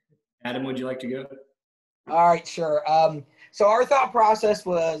 Adam, would you like to go? All right, sure. So our thought process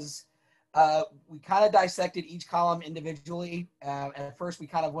was we kind of dissected each column individually. At first, we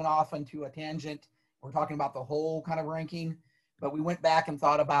kind of went off into a tangent. We're talking about the whole kind of ranking, but we went back and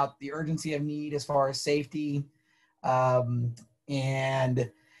thought about the urgency of need as far as safety, and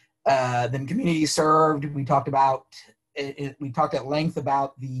then community served. We talked about we talked at length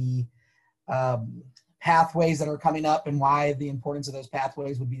about the pathways that are coming up and why the importance of those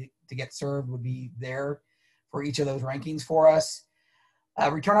pathways would be to get served would be there for each of those rankings for us.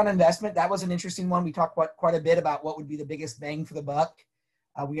 Return on investment, that was an interesting one. We talked quite a bit about what would be the biggest bang for the buck.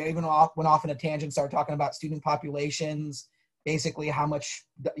 We even went off in a tangent, started talking about student populations, basically how much,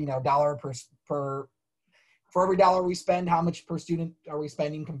 dollar for every dollar we spend, how much per student are we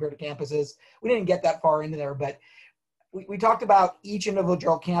spending compared to campuses. We didn't get that far into there, but we talked about each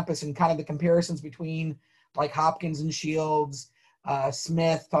individual campus and kind of the comparisons between like Hopkins and Shields,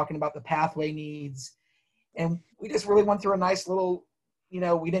 Smith, talking about the pathway needs. And we just really went through a nice little,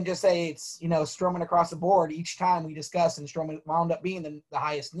 we didn't just say it's, Stroman across the board. Each time we discussed, and Stroman wound up being the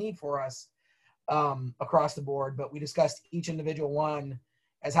highest need for us across the board, but we discussed each individual one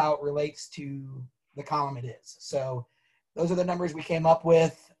as how it relates to the column it is. So those are the numbers we came up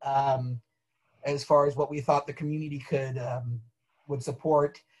with as far as what we thought the community would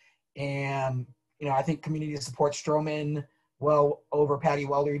support. And, I think community supports Stroman well over Patty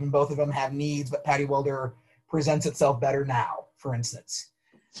Welder. Even both of them have needs, but Patty Welder presents itself better now, for instance.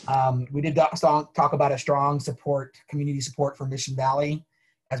 We did talk about a strong community support for Mission Valley,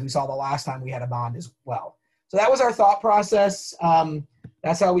 as we saw the last time we had a bond as well. So that was our thought process.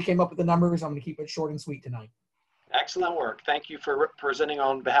 That's how we came up with the numbers. I'm going to keep it short and sweet tonight. Excellent work. Thank you for presenting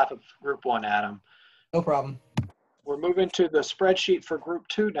on behalf of Group 1, Adam. No problem. We're moving to the spreadsheet for Group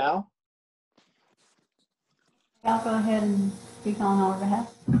 2 now. I'll go ahead and speak on our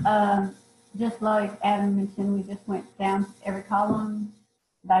behalf. Just like Adam mentioned, we just went down every column,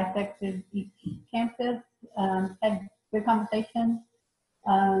 dissected each campus, had good conversation.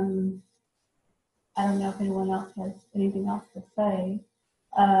 I don't know if anyone else has anything else to say.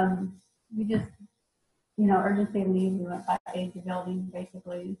 We just, urgency of need, we went by age of building,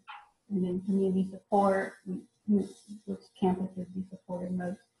 basically, and then community support, which campuses we supported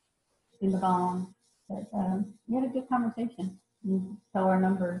most in the bond. But we had a good conversation. So our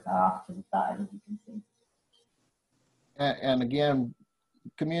numbers are off to the side, as you can see. And again,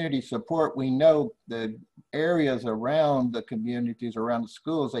 community support, we know the areas around the communities, around the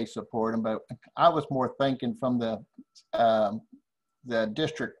schools, they support them, but I was more thinking from the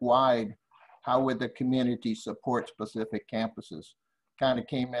district-wide, how would the community support specific campuses? Kind of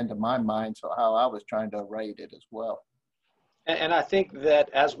came into my mind, so how I was trying to rate it as well. And I think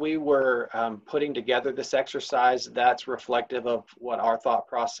that as we were putting together this exercise, that's reflective of what our thought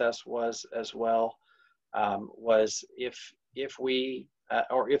process was as well, was if we,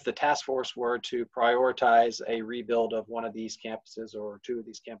 or if the task force were to prioritize a rebuild of one of these campuses or two of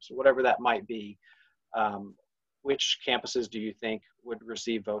these campuses, whatever that might be, which campuses do you think would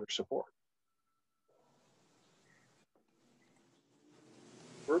receive voter support?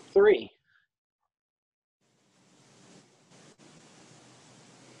 Group 3.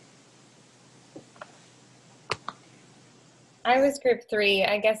 I was group 3.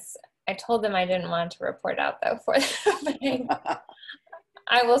 I guess I told them I didn't want to report out though for the opening.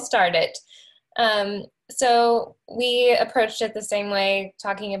 I will start it. So we approached it the same way,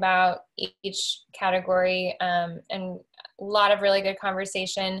 talking about each category, and a lot of really good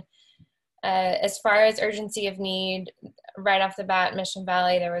conversation. As far as urgency of need, right off the bat, Mission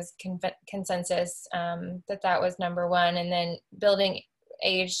Valley, there was consensus that was number 1. And then building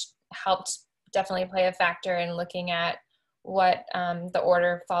age helped definitely play a factor in looking at what the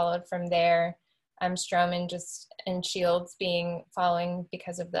order followed from there. Stroman and Shields following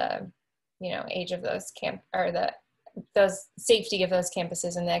because of the, age of those those safety of those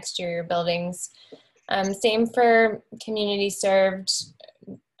campuses and the exterior buildings. Same for community served.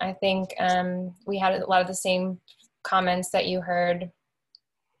 I think we had a lot of the same comments that you heard.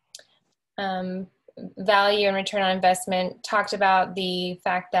 Value and return on investment talked about the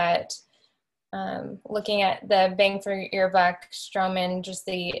fact that looking at the bang for your buck, Stroman, just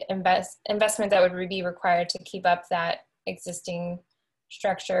the investment that would be required to keep up that existing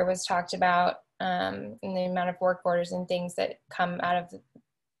structure was talked about, and the amount of work orders and things that come out of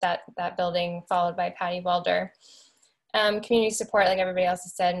that building, followed by Patty Welder. Community support, like everybody else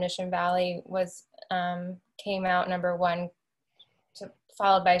has said, Mission Valley came out number 1,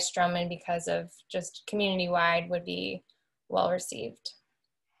 followed by Stroman because of just community-wide would be well received.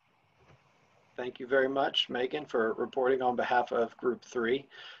 Thank you very much, Megan, for reporting on behalf of Group 3.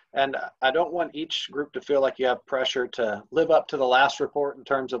 And I don't want each group to feel like you have pressure to live up to the last report in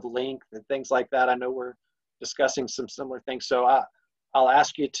terms of length and things like that. I know we're discussing some similar things. So I'll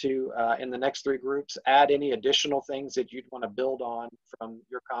ask you to, in the next 3 groups, add any additional things that you'd want to build on from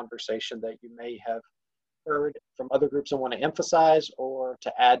your conversation that you may have heard from other groups and want to emphasize, or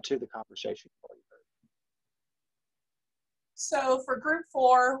to add to the conversation you've already heard. So for group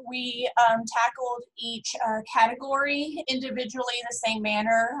 4, we tackled each category individually in the same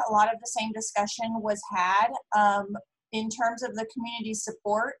manner. A lot of the same discussion was had. In terms of the community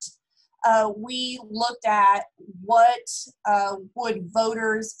support, we looked at what would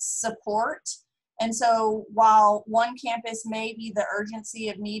voters support. And so while one campus may be the urgency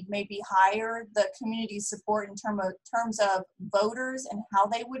of need may be higher, the community support in terms of voters and how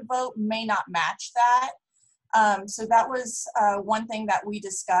they would vote may not match that. So that was one thing that we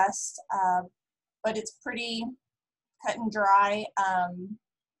discussed, but it's pretty cut and dry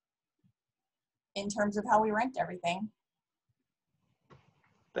in terms of how we ranked everything.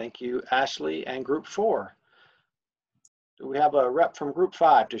 Thank you, Ashley. And Group 4, do we have a rep from Group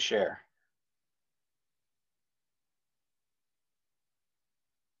 5 to share?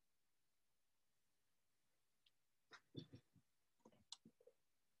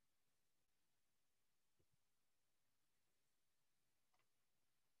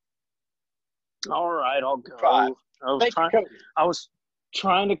 All right, I'll go. 5. I was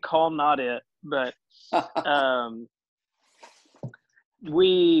trying to call not it, but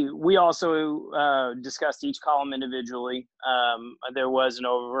we also discussed each column individually. There was an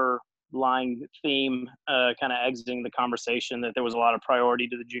overlying theme kind of exiting the conversation that there was a lot of priority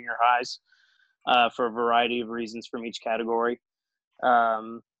to the junior highs for a variety of reasons from each category.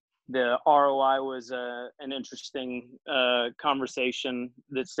 The ROI was an interesting conversation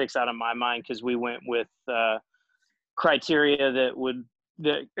that sticks out in my mind, because we went with criteria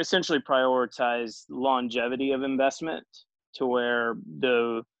that essentially prioritize longevity of investment, to where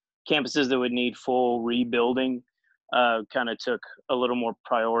the campuses that would need full rebuilding kind of took a little more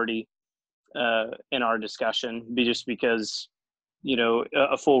priority in our discussion, just because,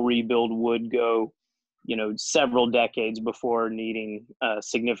 a full rebuild would go, several decades before needing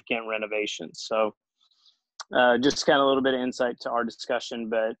significant renovations. So just kind of a little bit of insight to our discussion,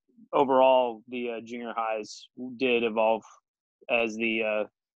 but overall the junior highs did evolve as the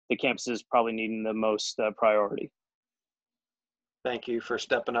campuses probably needing the most priority. Thank you for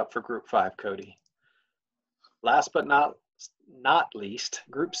stepping up for Group 5, Cody. Last but not least,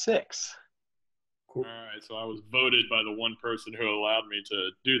 Group 6. All right, so I was voted by the one person who allowed me to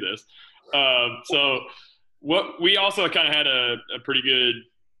do this. So what we also kind of had a pretty good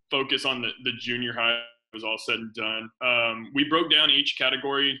focus on the junior high. It was all said and done. We broke down each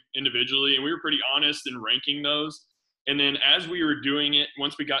category individually, and we were pretty honest in ranking those. And then as we were doing it,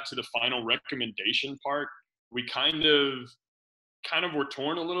 once we got to the final recommendation part, we kind of were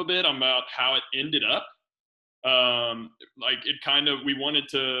torn a little bit about how it ended up.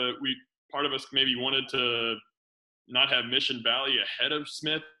 Part of us maybe wanted to not have Mission Valley ahead of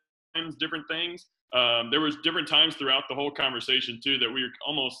Smith, different things. There was different times throughout the whole conversation too that we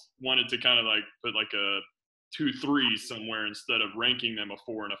almost wanted to kind of like put like a 2-3 somewhere instead of ranking them a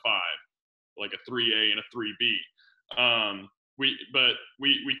 4 and a 5, like a 3A and a 3B. We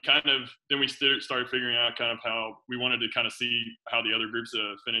kind of, then we started figuring out kind of how we wanted to kind of see how the other groups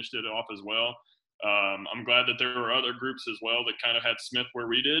finished it off as well. I'm glad that there were other groups as well that kind of had Smith where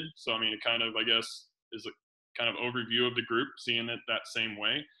we did. So, I mean, it kind of, I guess, is a kind of overview of the group, seeing it that same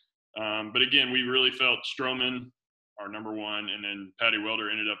way. But again, we really felt Stroman, our number one, and then Patty Welder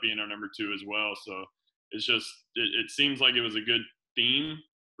ended up being our number two as well. So it's just, it seems like it was a good theme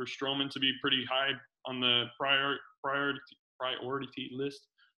for Stroman to be pretty high on the priority list.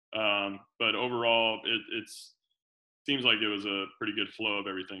 But overall, it seems like it was a pretty good flow of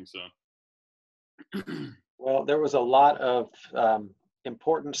everything. So. Well, there was a lot of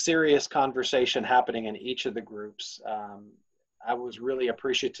important, serious conversation happening in each of the groups. I was really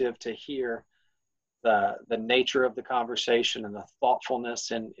appreciative to hear the nature of the conversation and the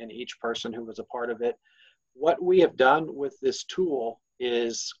thoughtfulness in each person who was a part of it. What we have done with this tool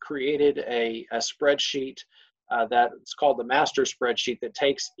is created a spreadsheet that's called the master spreadsheet that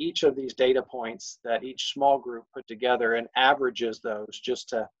takes each of these data points that each small group put together and averages those just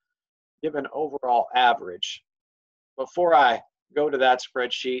to give an overall average. Before I go to that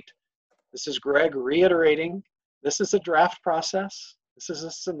spreadsheet, this is Greg reiterating, this is a draft process. This is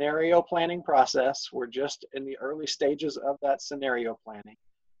a scenario planning process. We're just in the early stages of that scenario planning.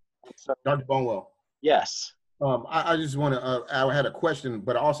 So, Dr. Bonewell. Yes. I just want to, I had a question,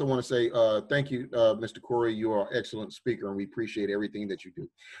 but I also want to say thank you, Mr. Corey. You are an excellent speaker, and we appreciate everything that you do.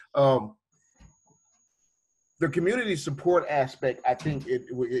 The community support aspect, I think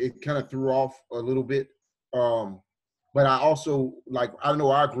it kind of threw off a little bit. But I also, I know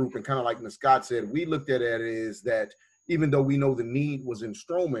our group, and kind of like Ms. Scott said, we looked at it as that even though we know the need was in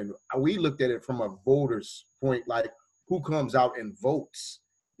Stroman, we looked at it from a voter's point, like who comes out and votes.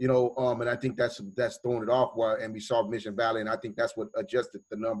 And I think that's throwing it off. And we saw Mission Valley, and I think that's what adjusted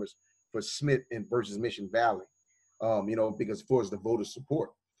the numbers for Smith versus Mission Valley. Because as far as the voter support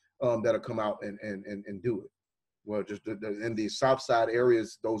that'll come out and do it. Well, just in the South Side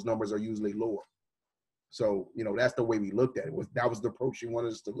areas, those numbers are usually lower. So that's the way we looked at it. That was the approach you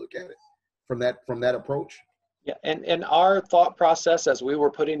wanted us to look at it from that approach. Yeah, and our thought process as we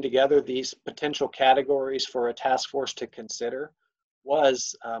were putting together these potential categories for a task force to consider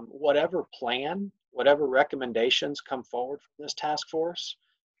was whatever plan, whatever recommendations come forward from this task force,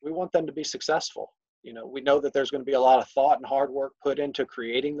 we want them to be successful. We know that there's going to be a lot of thought and hard work put into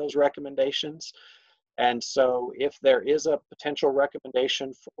creating those recommendations. And so if there is a potential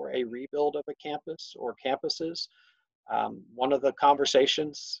recommendation for a rebuild of a campus or campuses, one of the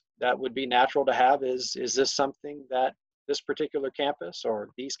conversations that would be natural to have is this something that this particular campus or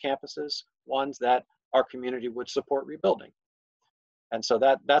these campuses, ones that our community would support rebuilding? And so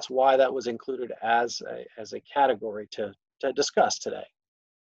that's why that was included as a category to discuss today.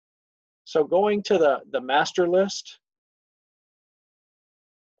 So going to the master list,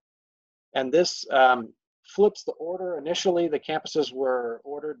 and this flips the order. Initially, the campuses were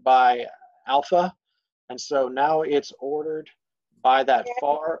ordered by Alpha, and so now it's ordered by that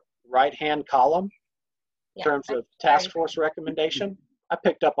far right-hand column in terms of task force recommendation. I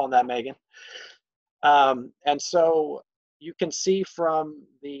picked up on that, Megan. And so you can see from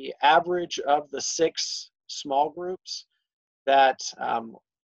the average of the 6 small groups that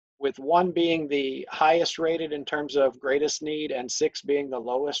with 1 being the highest rated in terms of greatest need and 6 being the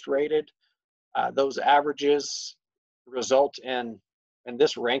lowest rated, those averages result in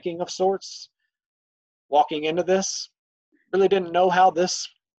this ranking of sorts. Walking into this, really didn't know how this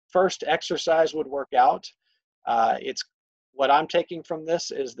first exercise would work out. It's what I'm taking from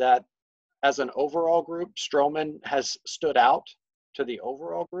this is that as an overall group, Stroman has stood out to the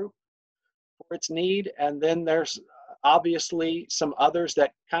overall group for its need. And then there's obviously some others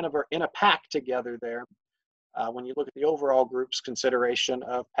that kind of are in a pack together there. When you look at the overall group's consideration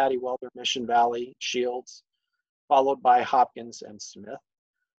of Patty Welder, Mission Valley, Shields, followed by Hopkins and Smith.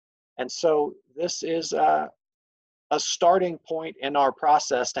 And so this is a starting point in our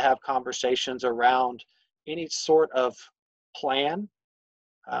process to have conversations around any sort of plan,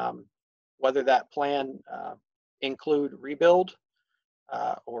 whether that plan include rebuild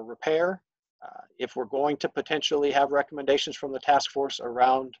or repair. If we're going to potentially have recommendations from the task force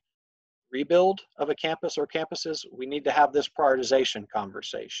around rebuild of a campus or campuses, we need to have this prioritization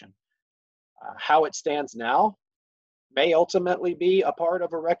conversation. How it stands now may ultimately be a part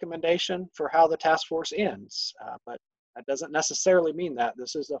of a recommendation for how the task force ends, but that doesn't necessarily mean that.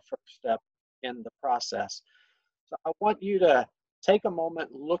 This is the first step in the process. So I want you to take a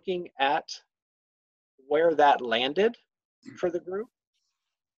moment looking at where that landed for the group.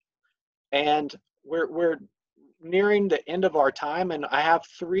 And we're nearing the end of our time, and I have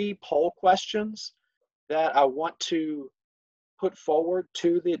 3 poll questions that I want to put forward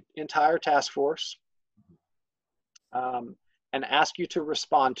to the entire task force and ask you to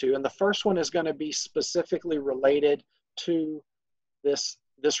respond to. And the first one is going to be specifically related to this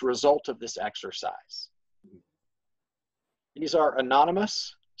result of this exercise. These are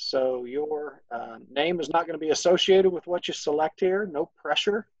anonymous, so your name is not going to be associated with what you select here. No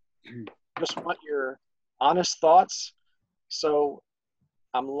pressure. Just want your honest thoughts. So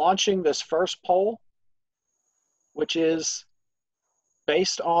I'm launching this first poll, which is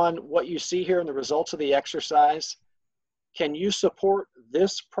based on what you see here in the results of the exercise. Can you support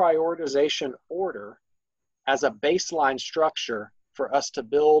this prioritization order as a baseline structure for us to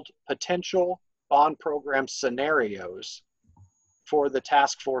build potential bond program scenarios for the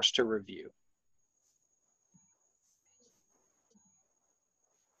task force to review?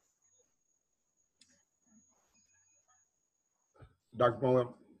 Dr.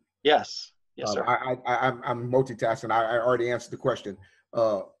 Bonwell? Yes. Yes, sir. I'm multitasking. I already answered the question.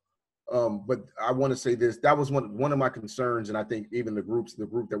 But I want to say this. That was one of my concerns, and I think even the group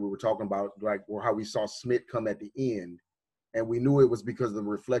that we were talking about, like, or how we saw Smith come at the end, and we knew it was because of the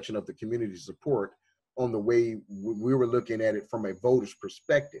reflection of the community support on the way we were looking at it from a voter's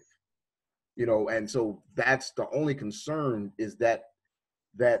perspective, you know. And so that's the only concern, is that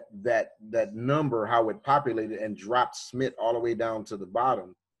number, how it populated and dropped Smith all the way down to the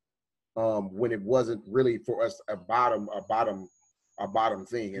bottom, when it wasn't really for us a bottom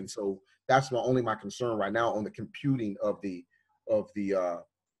thing. And so that's my concern right now on the computing of the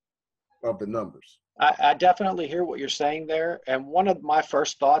numbers. I definitely hear what you're saying there. And one of my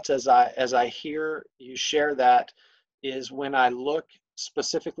first thoughts as I hear you share that is, when I look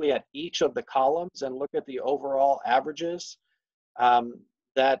specifically at each of the columns and look at the overall averages,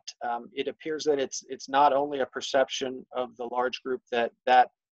 that it appears that it's not only a perception of the large group that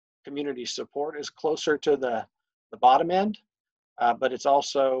community support is closer to the bottom end, but it's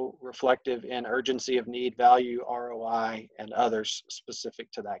also reflective in urgency of need, value, ROI, and others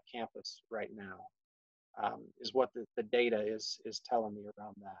specific to that campus right now, is what the data is telling me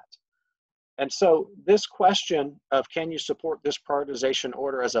around that. And so this question of, can you support this prioritization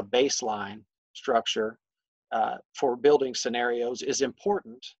order as a baseline structure for building scenarios, is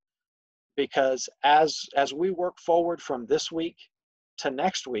important, because as we work forward from this week to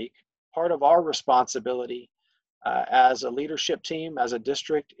next week, part of our responsibility as a leadership team, as a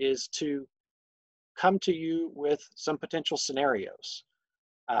district, is to come to you with some potential scenarios,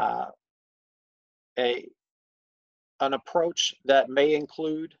 an approach that may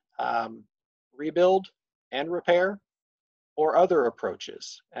include rebuild and repair, or other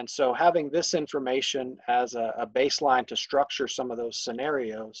approaches. And so having this information as a baseline to structure some of those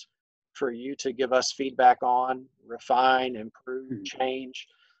scenarios for you to give us feedback on, refine, improve, change,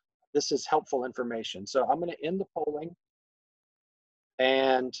 this is helpful information. So I'm going to end the polling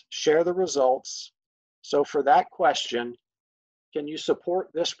and share the results. So for that question, can you support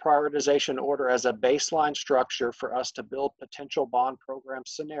this prioritization order as a baseline structure for us to build potential bond program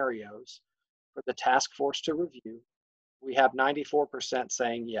scenarios for the task force to review? We have 94%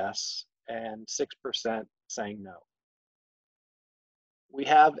 saying yes and 6% saying no. We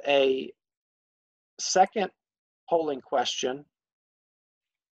have a second polling question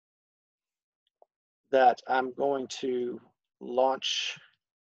that I'm going to launch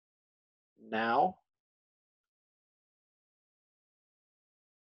now.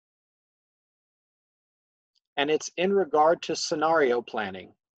 And it's in regard to scenario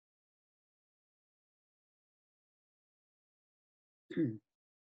planning.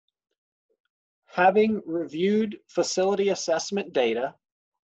 Having reviewed facility assessment data,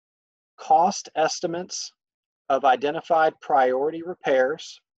 cost estimates of identified priority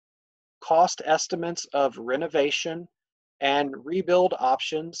repairs, cost estimates of renovation and rebuild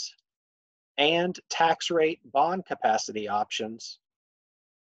options, and tax rate bond capacity options,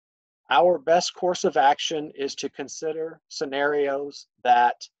 our best course of action is to consider scenarios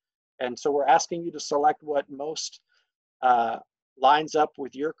that, and so we're asking you to select what most lines up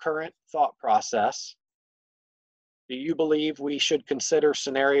with your current thought process. Do you believe we should consider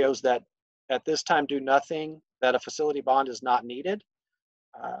scenarios that at this time do nothing, that a facility bond is not needed?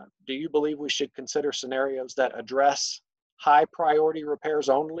 Do you believe we should consider scenarios that address high priority repairs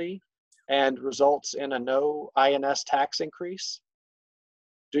only and results in a no INS tax increase?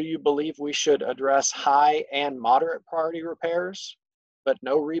 Do you believe we should address high and moderate priority repairs, but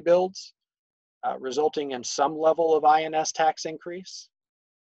no rebuilds, resulting in some level of INS tax increase?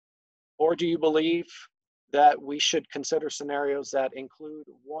 Or do you believe that we should consider scenarios that include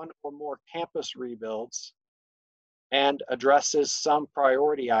one or more campus rebuilds and addresses some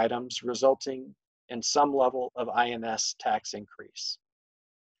priority items, resulting in some level of INS tax increase.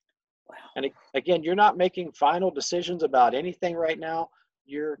 And again, you're not making final decisions about anything right now.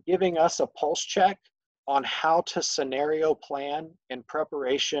 You're giving us a pulse check on how to scenario plan in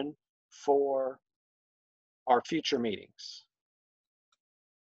preparation for our future meetings.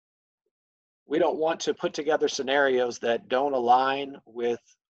 We don't want to put together scenarios that don't align with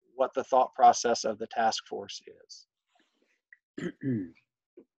what the thought process of the task force is.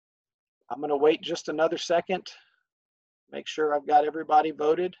 I'm going to wait just another second, make sure I've got everybody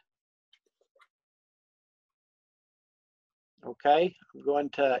voted. Okay, I'm going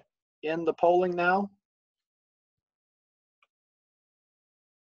to end the polling now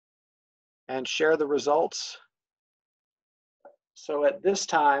and share the results. So at this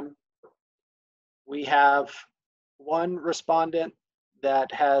time, we have one respondent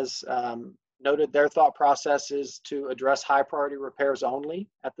that has noted their thought process is to address high priority repairs only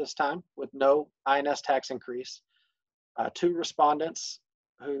at this time with no INS tax increase. 2 respondents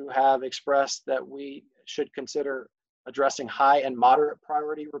who have expressed that we should consider addressing high and moderate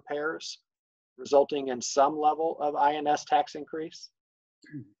priority repairs, resulting in some level of INS tax increase.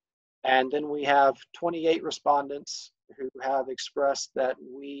 And then we have 28 respondents who have expressed that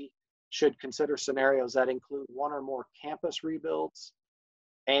we should consider scenarios that include 1 or more campus rebuilds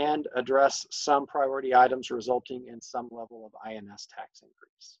and address some priority items resulting in some level of INS tax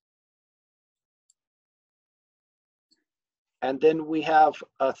increase. And then we have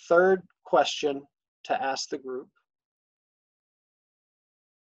a third question to ask the group.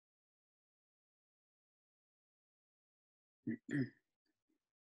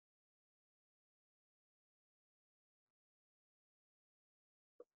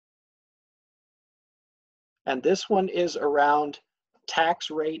 And this one is around tax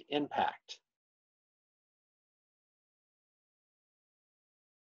rate impact.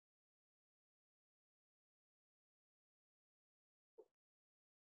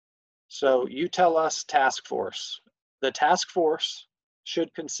 So you tell us, task force. The task force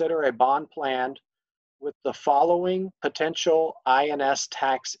should consider a bond plan with the following potential INS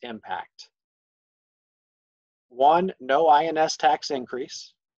tax impact. 1, no INS tax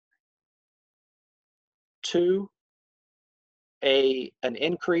increase. 2, an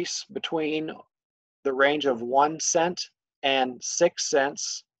increase between the range of 1 cent and 6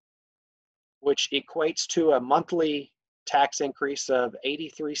 cents, which equates to a monthly tax increase of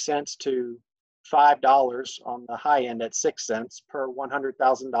 83 cents to $5 on the high end at 6 cents per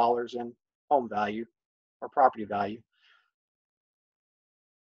 $100,000 in home value or property value.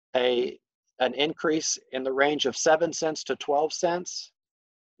 An increase in the range of 7 cents to 12 cents,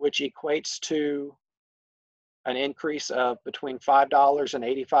 which equates to an increase of between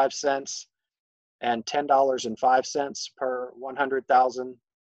 $5.85 and $10.05 per 100,000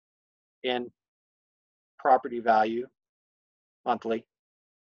 in property value monthly.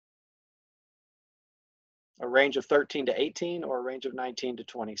 A range of 13 to 18 or a range of 19 to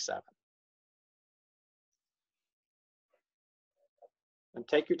 27. And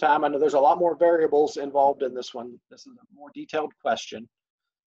take your time. I know there's a lot more variables involved in this one. This is a more detailed question.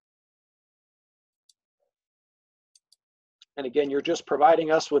 And again, you're just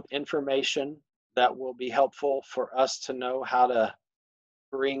providing us with information that will be helpful for us to know how to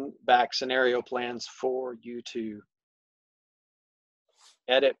bring back scenario plans for you to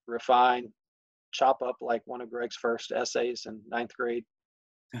edit, refine, chop up like one of Greg's first essays in 9th grade,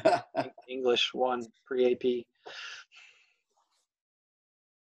 English 1 pre-AP.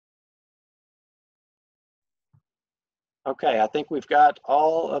 Okay, I think we've got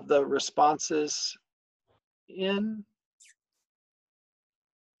all of the responses in.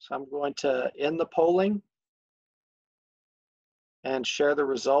 So I'm going to end the polling and share the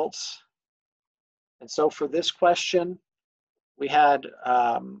results. And so for this question, we had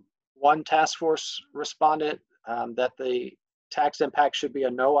 1 task force respondent that the tax impact should be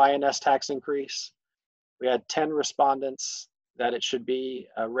a no INS tax increase. We had 10 respondents that it should be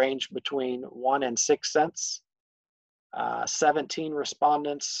a range between 1 and 6 cents. 17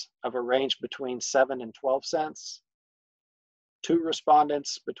 respondents of a range between 7 and 12 cents. 2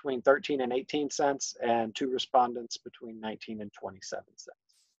 respondents between 13 and 18 cents, and 2 respondents between 19 and 27 cents.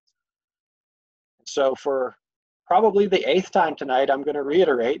 So for probably the 8th time tonight, I'm going to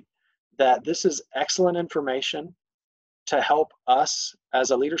reiterate that this is excellent information to help us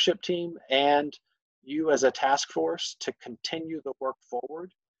as a leadership team and you as a task force to continue the work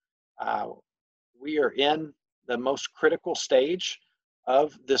forward. We are in the most critical stage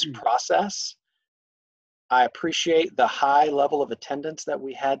of this process. I appreciate the high level of attendance that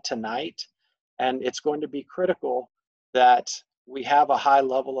we had tonight, and it's going to be critical that we have a high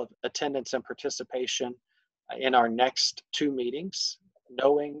level of attendance and participation in our next 2 meetings,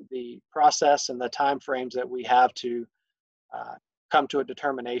 knowing the process and the timeframes that we have to come to a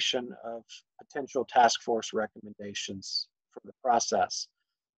determination of potential task force recommendations for the process.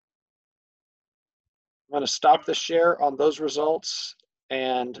 I'm going to stop the share on those results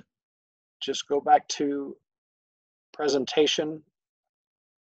and just go back to presentation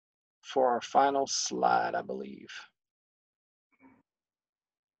for our final slide, I believe.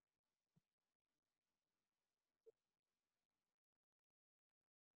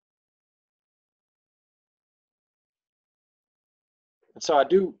 And so I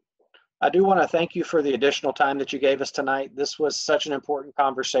do want to thank you for the additional time that you gave us tonight. This was such an important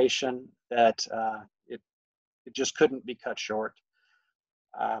conversation that it just couldn't be cut short.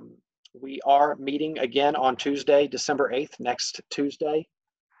 We are meeting again on Tuesday, December 8th, next Tuesday.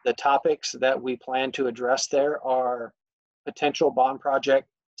 The topics that we plan to address there are potential bond project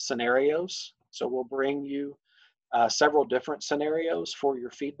scenarios. So we'll bring you several different scenarios for your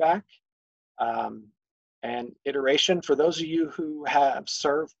feedback. And iteration, for those of you who have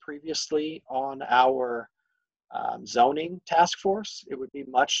served previously on our zoning task force, it would be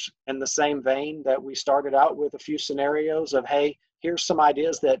much in the same vein that we started out with a few scenarios of, hey, here's some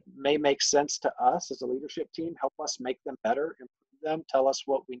ideas that may make sense to us as a leadership team, help us make them better, improve them, tell us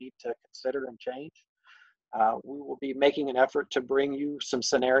what we need to consider and change. We will be making an effort to bring you some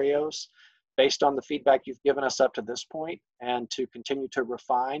scenarios based on the feedback you've given us up to this point, and to continue to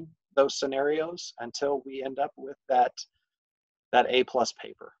refine those scenarios until we end up with that A+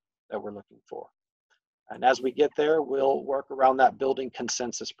 paper that we're looking for. And as we get there, we'll work around that building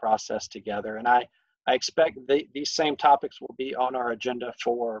consensus process together. And I expect these same topics will be on our agenda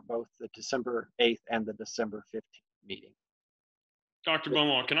for both the December 8th and the December 15th meeting. Dr.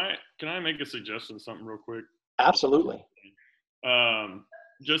 Beaumont, can I make a suggestion, something real quick? Absolutely.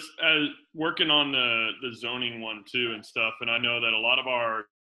 Just as working on the zoning one too and stuff, and I know that a lot of our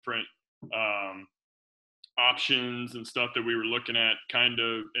different options and stuff that we were looking at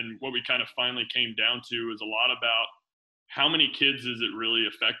and what we kind of finally came down to is a lot about how many kids is it really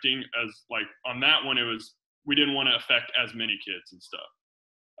affecting. As like on that one, we didn't want to affect as many kids and stuff.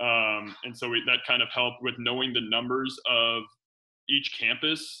 And so that kind of helped with knowing the numbers of each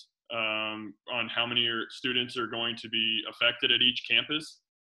campus on how many students are going to be affected at each campus.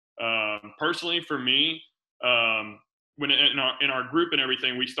 Personally, for me, when in our group and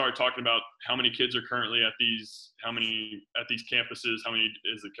everything, we start talking about how many kids are currently at these campuses, how many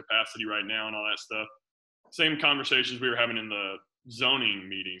is the capacity right now, and all that stuff. Same conversations we were having in the zoning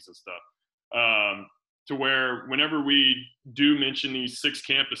meetings and stuff. To where whenever we do mention these 6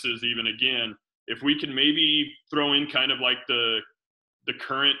 campuses, even again, if we can maybe throw in kind of like the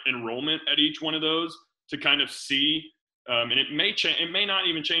current enrollment at each one of those to kind of see. And it may not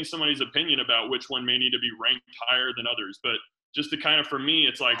even change somebody's opinion about which one may need to be ranked higher than others, but just to kind of, for me,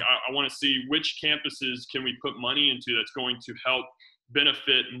 it's like, I want to see which campuses can we put money into that's going to help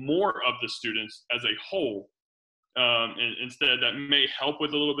benefit more of the students as a whole. And instead, that may help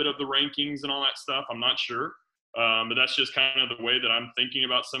with a little bit of the rankings and all that stuff. I'm not sure. But that's just kind of the way that I'm thinking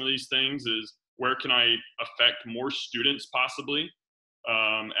about some of these things, is where can I affect more students possibly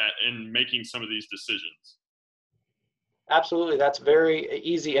in making some of these decisions. Absolutely. That's very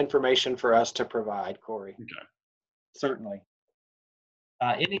easy information for us to provide, Corey. Okay. Certainly.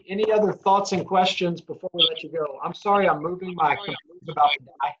 Any other thoughts and questions before we let you go? I'm sorry, I'm moving my computer's about to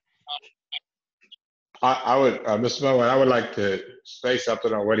die. I would, Mr. Bowen, I would like to say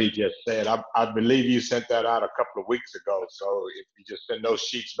something on what he just said. I believe you sent that out a couple of weeks ago. So if you just send those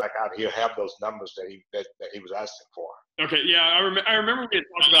sheets back out, he'll have those numbers that he was asking for. Okay, yeah, I remember we had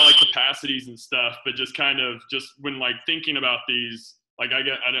talked about like capacities and stuff, but just when like thinking about these, like I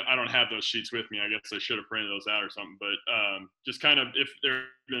don't have those sheets with me. I guess I should have printed those out or something. But just kind of if they're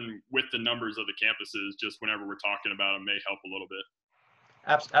even with the numbers of the campuses, just whenever we're talking about them, may help a little bit.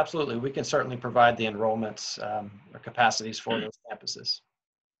 Absolutely, we can certainly provide the enrollments or capacities for those campuses.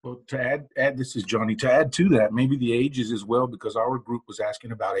 Well, to add, this is Johnny. To add to that, maybe the ages as well, because our group was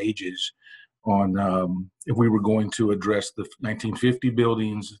asking about ages on if we were going to address the 1950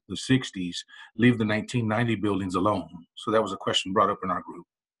 buildings, the 60s, leave the 1990 buildings alone. So that was a question brought up in our group.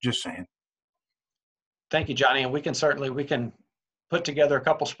 Just saying. Thank you, Johnny. And we can put together a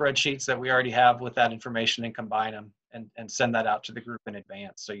couple spreadsheets that we already have with that information and combine them and send that out to the group in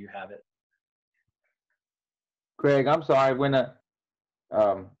advance so you have it. Craig, I'm sorry.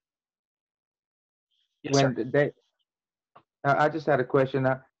 I just had a question.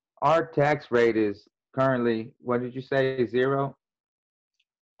 Our tax rate is currently, what did you say, 0?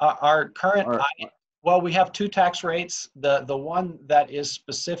 Our current Well, we have two tax rates. The one that is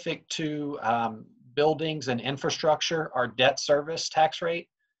specific to buildings and infrastructure, our debt service tax rate.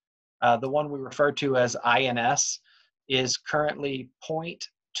 The one we refer to as INS is currently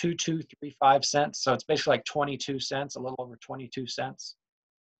 0.2235 cents. So it's basically like 22 cents, a little over 22 cents.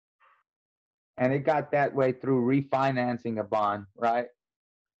 And it got that way through refinancing a bond, right?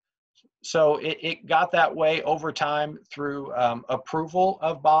 So it got that way over time through approval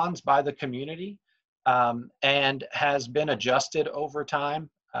of bonds by the community, and has been adjusted over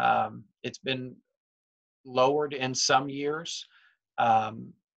time. It's been lowered in some years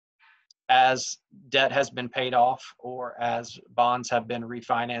as debt has been paid off or as bonds have been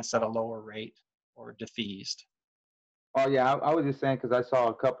refinanced at a lower rate or defeased. Oh yeah, I was just saying because I saw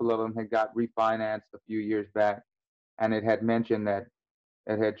a couple of them had got refinanced a few years back, and it had mentioned that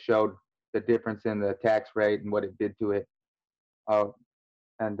it had showed the difference in the tax rate and what it did to it. All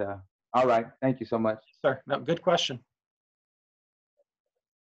right, thank you so much. Sir, no, good question.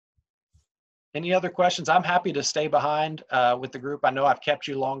 Any other questions? I'm happy to stay behind with the group. I know I've kept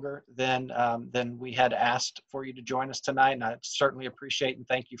you longer than we had asked for you to join us tonight, and I certainly appreciate and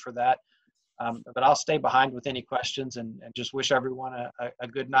thank you for that. But I'll stay behind with any questions and just wish everyone a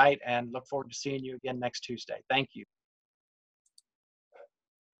good night and look forward to seeing you again next Tuesday. Thank you.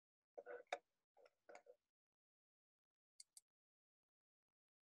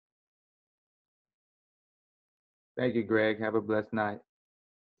 Thank you, Greg. Have a blessed night.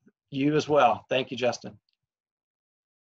 You as well. Thank you, Justin.